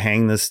energy to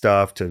hang this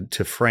stuff,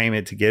 to frame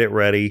it, to get it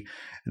ready.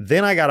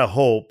 Then I got to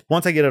hope,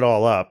 once I get it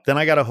all up, then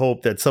I got to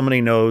hope that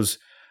somebody knows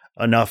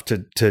enough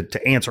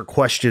to answer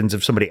questions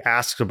if somebody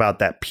asks about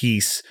that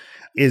piece.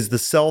 Is the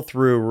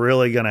sell-through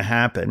really going to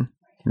happen?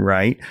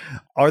 Right?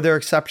 Are there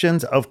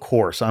exceptions? Of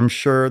course. I'm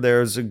sure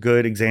there's a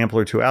good example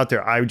or two out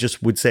there. I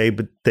just would say,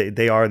 but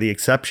they are the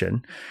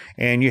exception.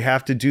 And you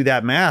have to do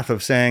that math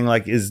of saying,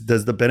 like,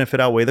 does the benefit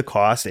outweigh the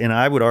cost? And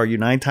I would argue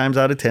 9 times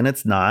out of 10,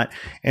 it's not.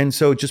 And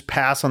so just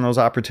pass on those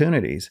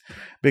opportunities,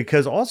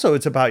 because also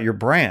it's about your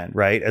brand,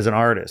 right? As an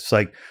artist,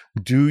 like,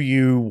 do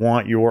you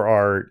want your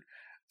art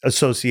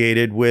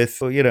associated with,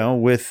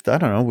 with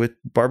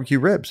barbecue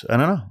ribs? I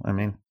don't know. I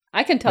mean,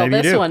 I can tell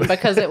this one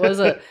because it was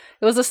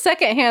a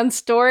secondhand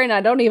story, and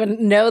I don't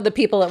even know the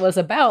people it was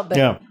about.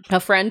 But a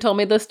friend told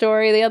me the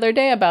story the other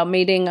day about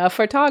meeting a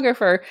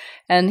photographer,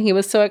 and he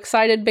was so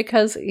excited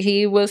because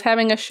he was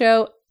having a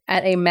show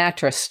at a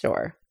mattress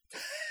store.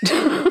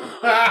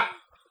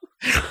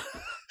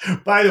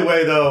 By the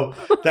way, though,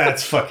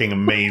 that's fucking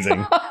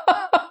amazing.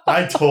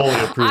 I totally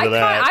approve of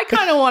that. I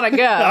kind of want to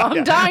go.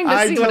 I'm dying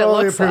to see what it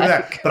looks like.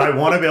 That, but I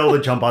want to be able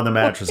to jump on the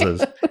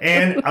mattresses,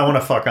 and I want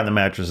to fuck on the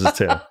mattresses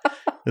too.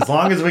 As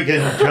long as we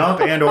can jump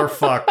and or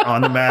fuck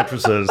on the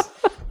mattresses,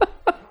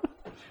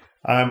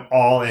 I'm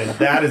all in.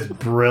 That is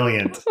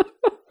brilliant.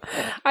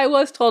 I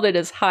was told it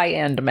is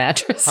high-end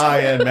mattresses.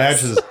 High-end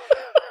mattresses.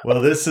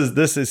 Well, this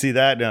is see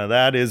that now.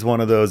 That is one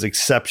of those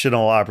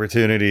exceptional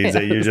opportunities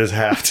that you just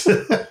have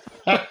to.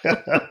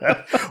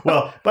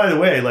 Well, by the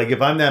way, like,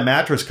 if I'm that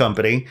mattress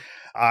company,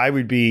 I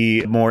would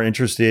be more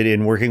interested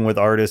in working with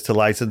artists to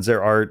license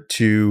their art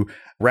to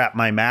wrap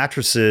my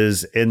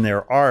mattresses in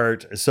their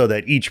art, so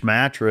that each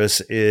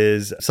mattress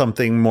is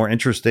something more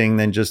interesting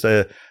than just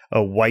a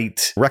a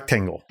white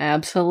rectangle.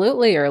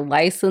 Absolutely. Or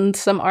license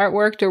some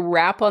artwork to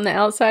wrap on the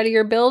outside of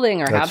your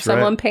building, or have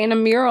someone paint a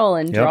mural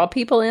and draw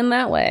people in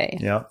that way.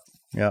 Yep.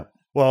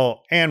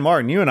 Well, Ann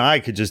Martin, you and I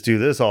could just do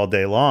this all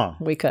day long.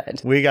 We could.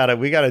 We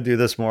gotta do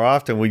this more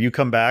often. Will you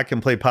come back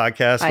and play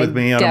podcasts with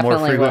me on a more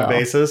frequent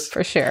basis?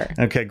 For sure.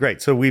 Okay,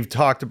 great. So we've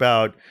talked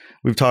about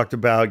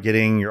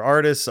getting your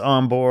artists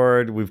on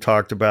board. We've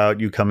talked about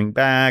you coming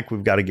back.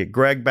 We've got to get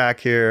Greg back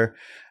here.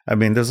 I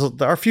mean,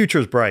 our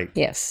future's bright.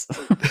 Yes.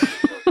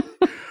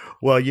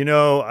 Well,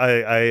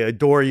 I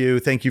adore you.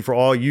 Thank you for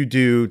all you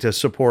do to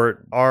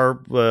support our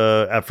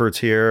efforts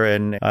here.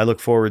 And I look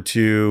forward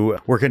to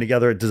working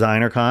together at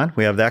DesignerCon.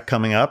 We have that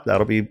coming up.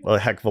 That'll be a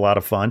heck of a lot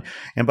of fun.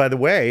 And by the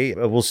way,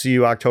 we'll see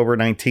you October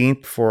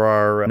 19th for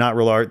our Not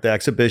Real Art, the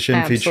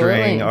exhibition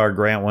featuring our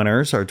grant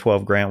winners, our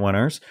 12 grant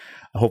winners.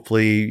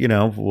 Hopefully,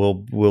 it'll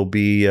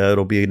be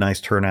a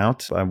nice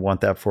turnout. I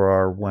want that for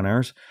our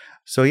winners.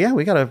 So yeah,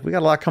 we got a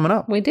lot coming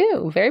up. We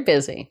do. Very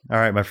busy. All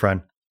right, my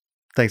friend.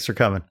 Thanks for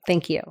coming.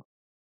 Thank you.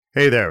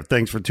 Hey there,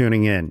 thanks for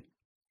tuning in.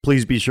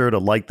 Please be sure to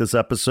like this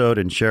episode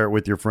and share it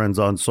with your friends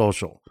on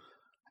social.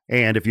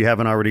 And if you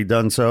haven't already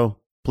done so,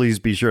 please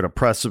be sure to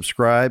press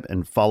subscribe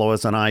and follow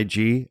us on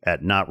IG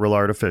at Not Real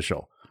Art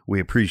Official. We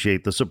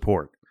appreciate the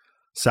support.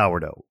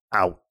 Sourdough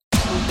out.